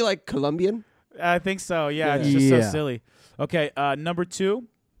 he supposed to be like Colombian? I think so. Yeah, it's Yeah. just so Yeah. silly. Okay, number 2,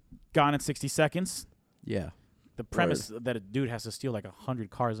 Gone in 60 Seconds. Yeah. The premise that a dude has to steal like 100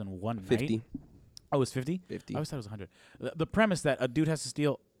 cars in one 50. night. Oh, it's 50? 50. I always thought it was 100. The premise that a dude has to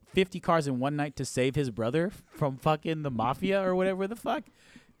steal 50 cars in one night to save his brother from fucking the mafia or whatever the fuck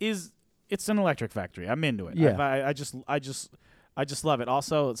is it's an electric factory. I'm into it. Yeah. I just love it.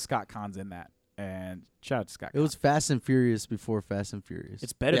 Also, Scott Cahn's in that. And shout out to Scott It was Kahn. Fast and Furious before Fast and Furious.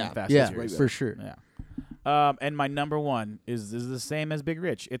 It's better Yeah. than Fast yeah, and Furious. for sure. Yeah. And my number one is the same as Big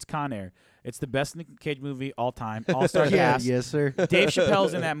Rich. It's Con Air. It's the best Nick Cage movie all time. All-star cast. Yes, sir. Dave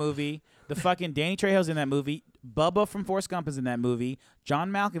Chappelle's in that movie. The fucking Danny Trejo's in that movie. Bubba from Forrest Gump is in that movie.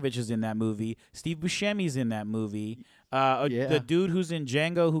 John Malkovich is in that movie. Steve Buscemi's in that movie. The dude who's in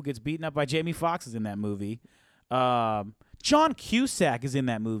Django who gets beaten up by Jamie Foxx is in that movie. John Cusack is in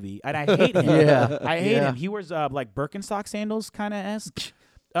that movie, and I hate him. I hate him. He wears like Birkenstock sandals, kind of esque.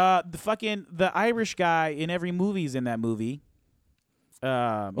 The Irish guy in every movie is in that movie.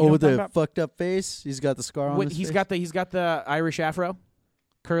 With the fucked up face, he's got the scar on his face. He's got the Irish afro,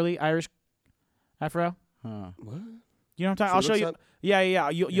 curly Irish afro. Huh. What? You know what I'm talking? I'll show you. Yeah.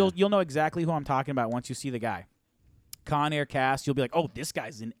 You'll know exactly who I'm talking about once you see the guy. Con Air cast. You'll be like, oh, this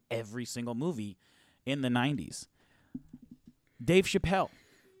guy's in every single movie in the '90s. Dave Chappelle,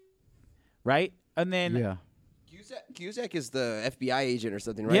 right? And then Cusack is the FBI agent or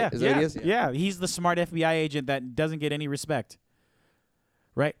something, right? Yeah, is that what he is? Yeah, he's the smart FBI agent that doesn't get any respect.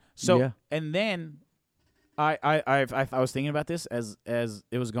 Right. So and then I was thinking about this as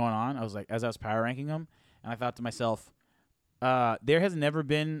it was going on. I was like, as I was power ranking them, and I thought to myself, there has never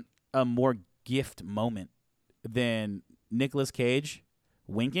been a more gift moment than Nicolas Cage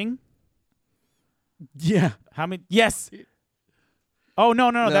winking. Yeah. How many? Yes. Oh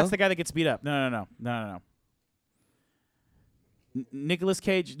no, that's the guy that gets beat up. No. Nicolas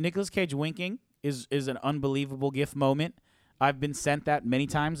Cage winking is an unbelievable gift moment. I've been sent that many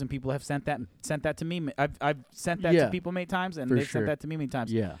times, and people have sent that to me. I've sent that to people many times, and they've sent that to me many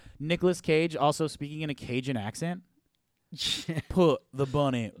times. Yeah. Nicolas Cage also speaking in a Cajun accent. Put the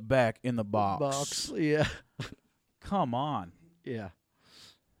bunny back in the box. Yeah. Come on. Yeah.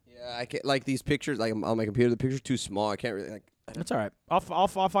 Yeah, I can't like these pictures. Like on my computer, the picture's too small. I can't really like. That's all right. I'll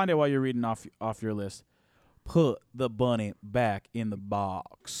find it while you're reading off your list. Put the bunny back in the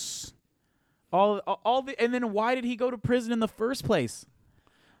box. And then why did he go to prison in the first place?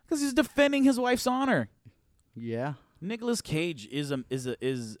 Because he's defending his wife's honor. Yeah. Nicolas Cage is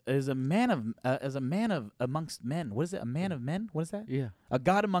a man of amongst men. What is it? A man of men? What is that? Yeah. A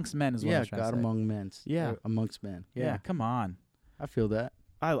god amongst men is what I'm trying to say. God among men. Yeah. Amongst men. Yeah. Come on. I feel that.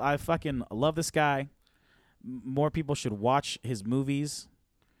 I fucking love this guy. More people should watch his movies.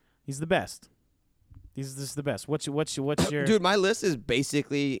 He's the best. This is the best. What's your Dude? My list is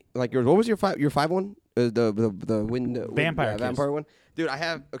basically like yours. What was your five one? The vampire one. Dude, I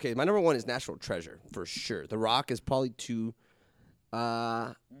have my number one is National Treasure for sure. The Rock is probably 2.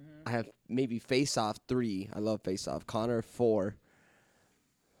 I have maybe Face Off 3. I love Face Off. Connor 4.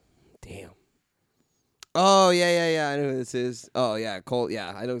 Damn. Oh yeah. I know who this is. Oh yeah, Colt.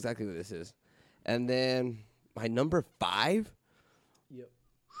 Yeah, I know exactly who this is. And then my number 5. Yep.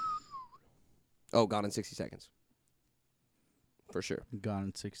 Oh, Gone in 60 Seconds. For sure. Gone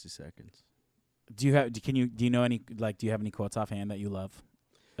in 60 Seconds. Do you know any do you have any quotes offhand that you love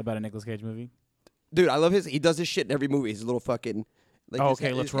about a Nicolas Cage movie? Dude, I love he does this shit in every movie. His little fucking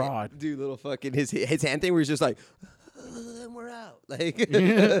let's ride. Dude, little fucking his hand thing where he's just like and we're out. Like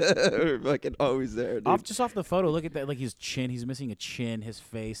we're fucking always there, dude. Off the photo, look at that, like his chin, he's missing a chin, his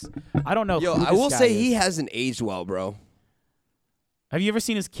face. I don't know. Yo, I will say he hasn't aged well, bro. Have you ever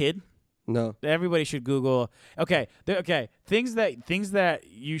seen his kid? No. Everybody should Google. Okay. Things that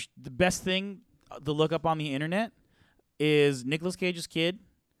the best thing to look up on the internet is Nicolas Cage's kid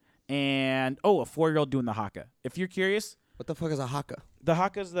and a 4-year-old doing the haka. If you're curious, what the fuck is a haka? The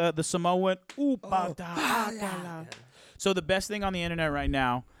haka's the Samoan. So the best thing on the internet right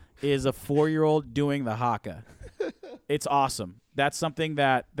now is a 4-year-old doing the haka. It's awesome. That's something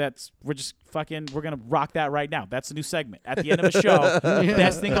we're gonna rock that right now. That's a new segment at the end of a show.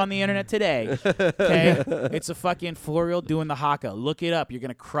 Best thing on the internet today. Okay, it's a fucking 4-year-old doing the haka. Look it up. You're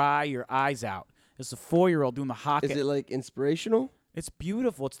gonna cry your eyes out. It's a 4-year-old doing the haka. Is it like inspirational? It's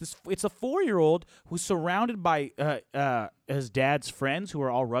beautiful. It's a 4-year-old who's surrounded by his dad's friends who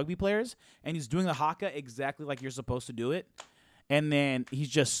are all rugby players, and he's doing the haka exactly like you're supposed to do it. And then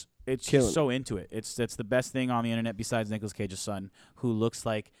he's so into it. It's the best thing on the internet besides Nicolas Cage's son, who looks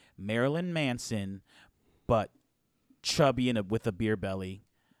like Marilyn Manson, but chubby with a beer belly.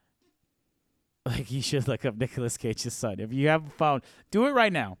 Like, you should look up Nicolas Cage's son. If you have a phone, do it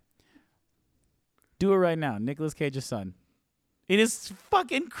right now. Do it right now. Nicolas Cage's son. It is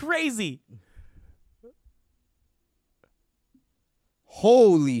fucking crazy.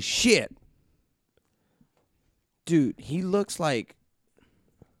 Holy shit. Dude, he looks like...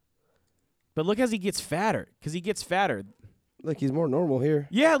 But look as he gets fatter, because he gets fatter. Look, he's more normal here.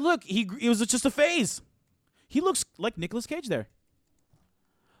 Yeah, look, it was just a phase. He looks like Nicolas Cage there.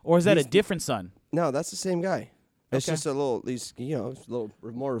 Or is that a different son? No, that's the same guy. It's just a little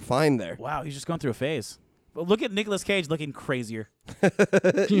more refined there. Wow, he's just going through a phase. Look at Nicolas Cage looking crazier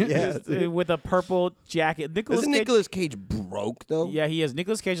Yeah. with a purple jacket. Isn't Nicolas Cage broke though? Yeah, he is.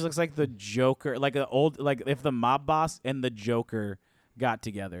 Nicolas Cage looks like the Joker, like if the mob boss and the Joker got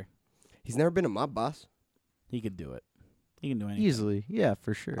together. He's never been a mob boss. He could do it. He can do anything. Easily. Yeah,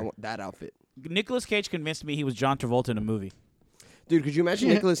 for I sure. want that outfit. Nicolas Cage convinced me he was John Travolta in a movie. Dude, could you imagine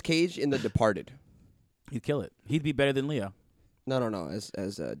Nicolas Cage in The Departed? He'd kill it. He'd be better than Leo. No,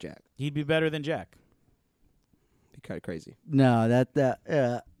 as Jack. He'd be better than Jack. Be kind of crazy. No,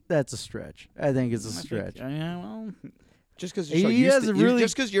 that's a stretch. I think it's a stretch. Well, Just because He you're so used has to, a really-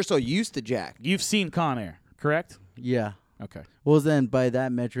 just because you're so used to Jack. you've seen Con Air, correct? Yeah. Okay. Well, then by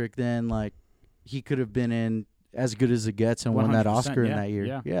that metric, then like he could have been in As Good as It Gets and won that 100%, Oscar in yeah, that year.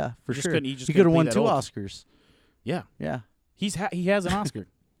 yeah. Yeah, for He just sure. couldn't- he just He could have couldn't won be that 2 old. Oscars. Yeah. Yeah. He has an Oscar.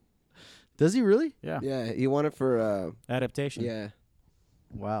 Does he really? Yeah. Yeah, he won it for Adaptation. yeah.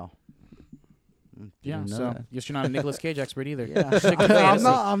 Wow. Yeah. Didn't know So that. guess you're not a Nicolas Cage expert either. Yeah. Stick to I'm fantasy.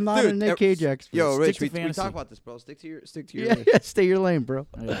 not Dude, a Nick Cage expert. Yo, Stick Rich, to we fantasy. talk about this, bro. Stick to your yeah, lane. stay your lane, bro.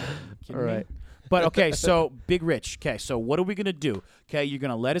 Yeah. Kidding All me? right. But okay, so Big Rich. Okay, so what are we gonna do? Okay, you're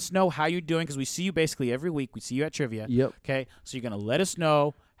gonna let us know how you're doing because we see you basically every week. We see you at trivia. Yep. Okay, so you're gonna let us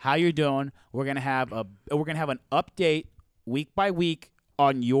know how you're doing. We're gonna have an update week by week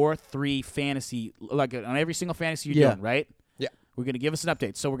on your 3 fantasy, like on every single fantasy you're Yeah. doing, right? Yeah. We're gonna give us an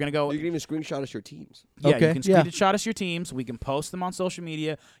update. So we're gonna go. You can even screenshot us your teams. Yeah, Okay, you can yeah. screenshot us your teams. We can post them on social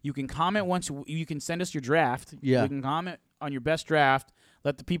media. You can comment once. You can send us your draft. Yeah. We can comment on your best draft.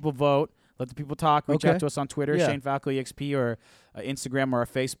 Let the people vote. Let the people talk. Reach Okay. out to us on Twitter, Yeah. Shane Falco EXP, or Instagram or our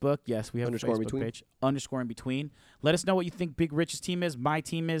Facebook. Yes, we have Underscore a in Facebook between. page. Underscore in between. Let us know what you think Big Rich's team is. My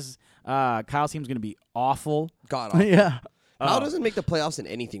team is. Kyle's team is going to be awful. God, awful. yeah. Kyle doesn't make the playoffs in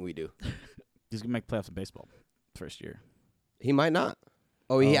anything we do. He's going to make playoffs in baseball first year. He might not.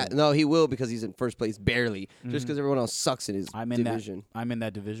 Oh, no, he will because he's in first place barely. Just because everyone else sucks in his I'm in division. that. I'm in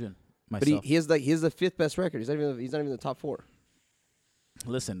that division But myself. he has the 5th best record. He's not even in the top 4.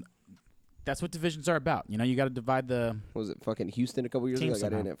 Listen, that's what divisions are about. You know, you got to divide the What was it fucking Houston a couple years Team ago? Got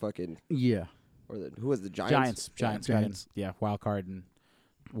in somehow. at fucking Yeah. or who was the Giants? Giants. Yeah, got in. Giants. Yeah, wild card and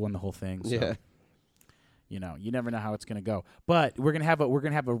won the whole thing. So, Yeah. you know, you never know how it's gonna go. But we're gonna have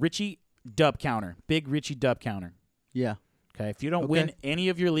a Richie dub counter, big Richie dub counter. Yeah. Okay, if you don't Okay. win any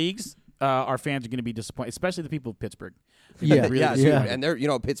of your leagues, our fans are gonna be disappointed, especially the people of Pittsburgh. Yeah. Really yeah, disappointed. dude. And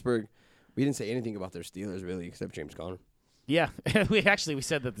they're Pittsburgh. We didn't say anything about their Steelers really, except James Conner. Yeah, we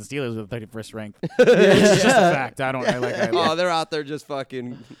said that the Steelers were the 31st ranked. It's just a fact. Oh, they're out there just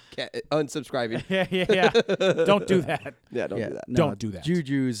fucking unsubscribing. yeah. Don't do that. Yeah, don't yeah. do that. No, Don't do that.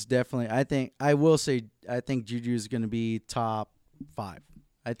 Juju's definitely. I think Juju's going to be top 5.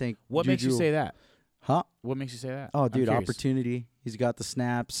 I think. What makes you Juju- say that? Huh? What makes you say that? Oh, I'm dude, curious. opportunity. He's got the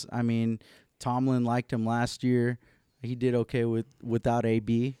snaps. I mean, Tomlin liked him last year. He did okay without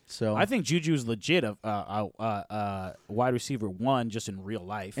AB. So I think Juju's legit a wide receiver 1 just in real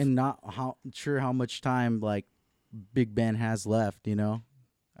life. and not sure how much time like Big Ben has left. You know,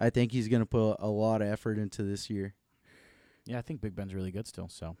 I think he's gonna put a lot of effort into this year. yeah, I think Big Ben's really good still.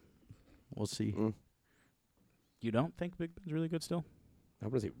 So We'll see. Mm. you don't think Big Ben's really good still? I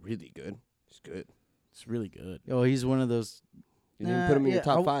wouldn't say really good. He's good. It's really good. Oh, he's one of those. You didn't put him in yeah, your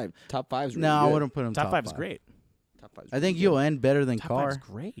top I w- 5. Top 5's really No, I good. wouldn't put him Top 5 is 5. great. Top 5's I think really he'll good. end better than Top Carr. 5's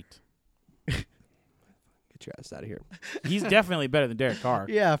great. Get your ass out of here. He's definitely better than Derek Carr.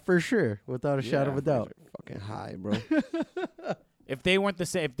 Yeah, for sure, without a shadow of a doubt. Fucking high, bro. If they weren't the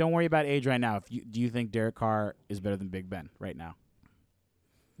same, don't worry about age right now. Do you think Derek Carr is better than Big Ben right now?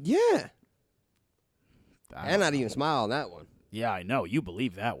 Yeah. I And don't not know. even smile on that one. Yeah, I know. You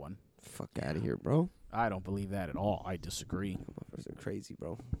believe that one. Fuck out of here, bro. I don't believe that at all. I disagree. Motherfuckers are crazy,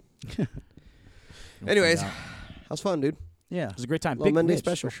 bro. You'll Anyways, find out. that was fun, dude. Yeah, It was a great time. Little Big Monday Rich.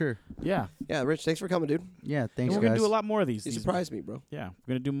 special. for sure. Yeah. Yeah, Rich, thanks for coming, dude. Yeah, And thanks, we're guys. going to do a lot more of these. You surprised me, bro. Yeah.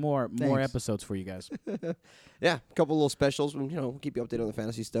 We're going to do more Thanks. episodes for you guys. Yeah, a couple little specials. We'll keep you updated on the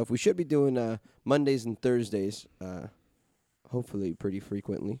fantasy stuff. We should be doing Mondays and Thursdays, hopefully pretty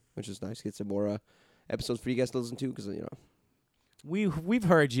frequently, which is nice. Get some more episodes for you guys to listen to because, We've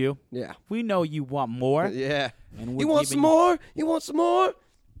heard you. yeah. We know you want more. Yeah. And You we're want some giving more? You want some more?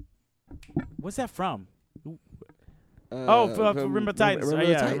 What's that from? From Remember Titans.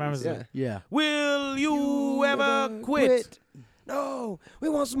 Remember Yeah, the Titans, remember yeah. that. Yeah. Will you ever quit? No. We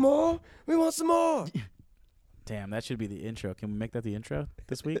want some more. We want some more. Damn, that should be the intro. Can we make that the intro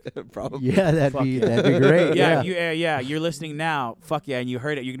this week? Probably. Yeah, that'd Fuck be yeah. that'd be great. Yeah, Yeah. you're listening now. Fuck yeah, and you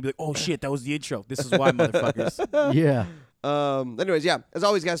heard it. You're gonna be like, oh shit, that was the intro. This is why, motherfuckers. Yeah. Anyways, yeah. As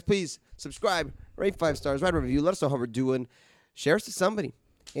always, guys, please subscribe, rate 5 stars, write a review. Let us know how we're doing. Share us to somebody.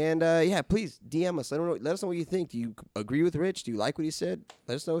 And yeah, please DM us. Let us know what you think. Do you agree with Rich? Do you like what he said?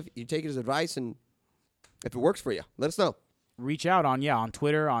 Let us know if you take his advice and if it works for you. Let us know. Reach out on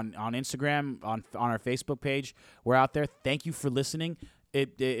Twitter, on Instagram, on our Facebook page. We're out there. Thank you for listening.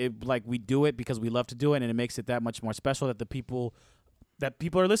 It like we do it because we love to do it, and it makes it that much more special that people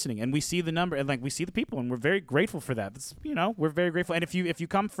are listening, and we see the number, and like we see the people, and we're very grateful for that. That's, we're very grateful. And if you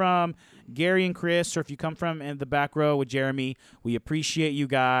come from Gary and Chris, or if you come from in the back row with Jeremy, we appreciate you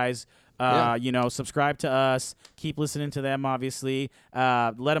guys. Subscribe to us. Keep listening to them, obviously.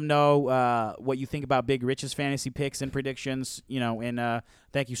 Let them know what you think about Big Rich's fantasy picks and predictions. And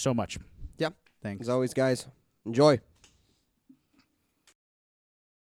thank you so much. Yep. Thanks. As always, guys, enjoy.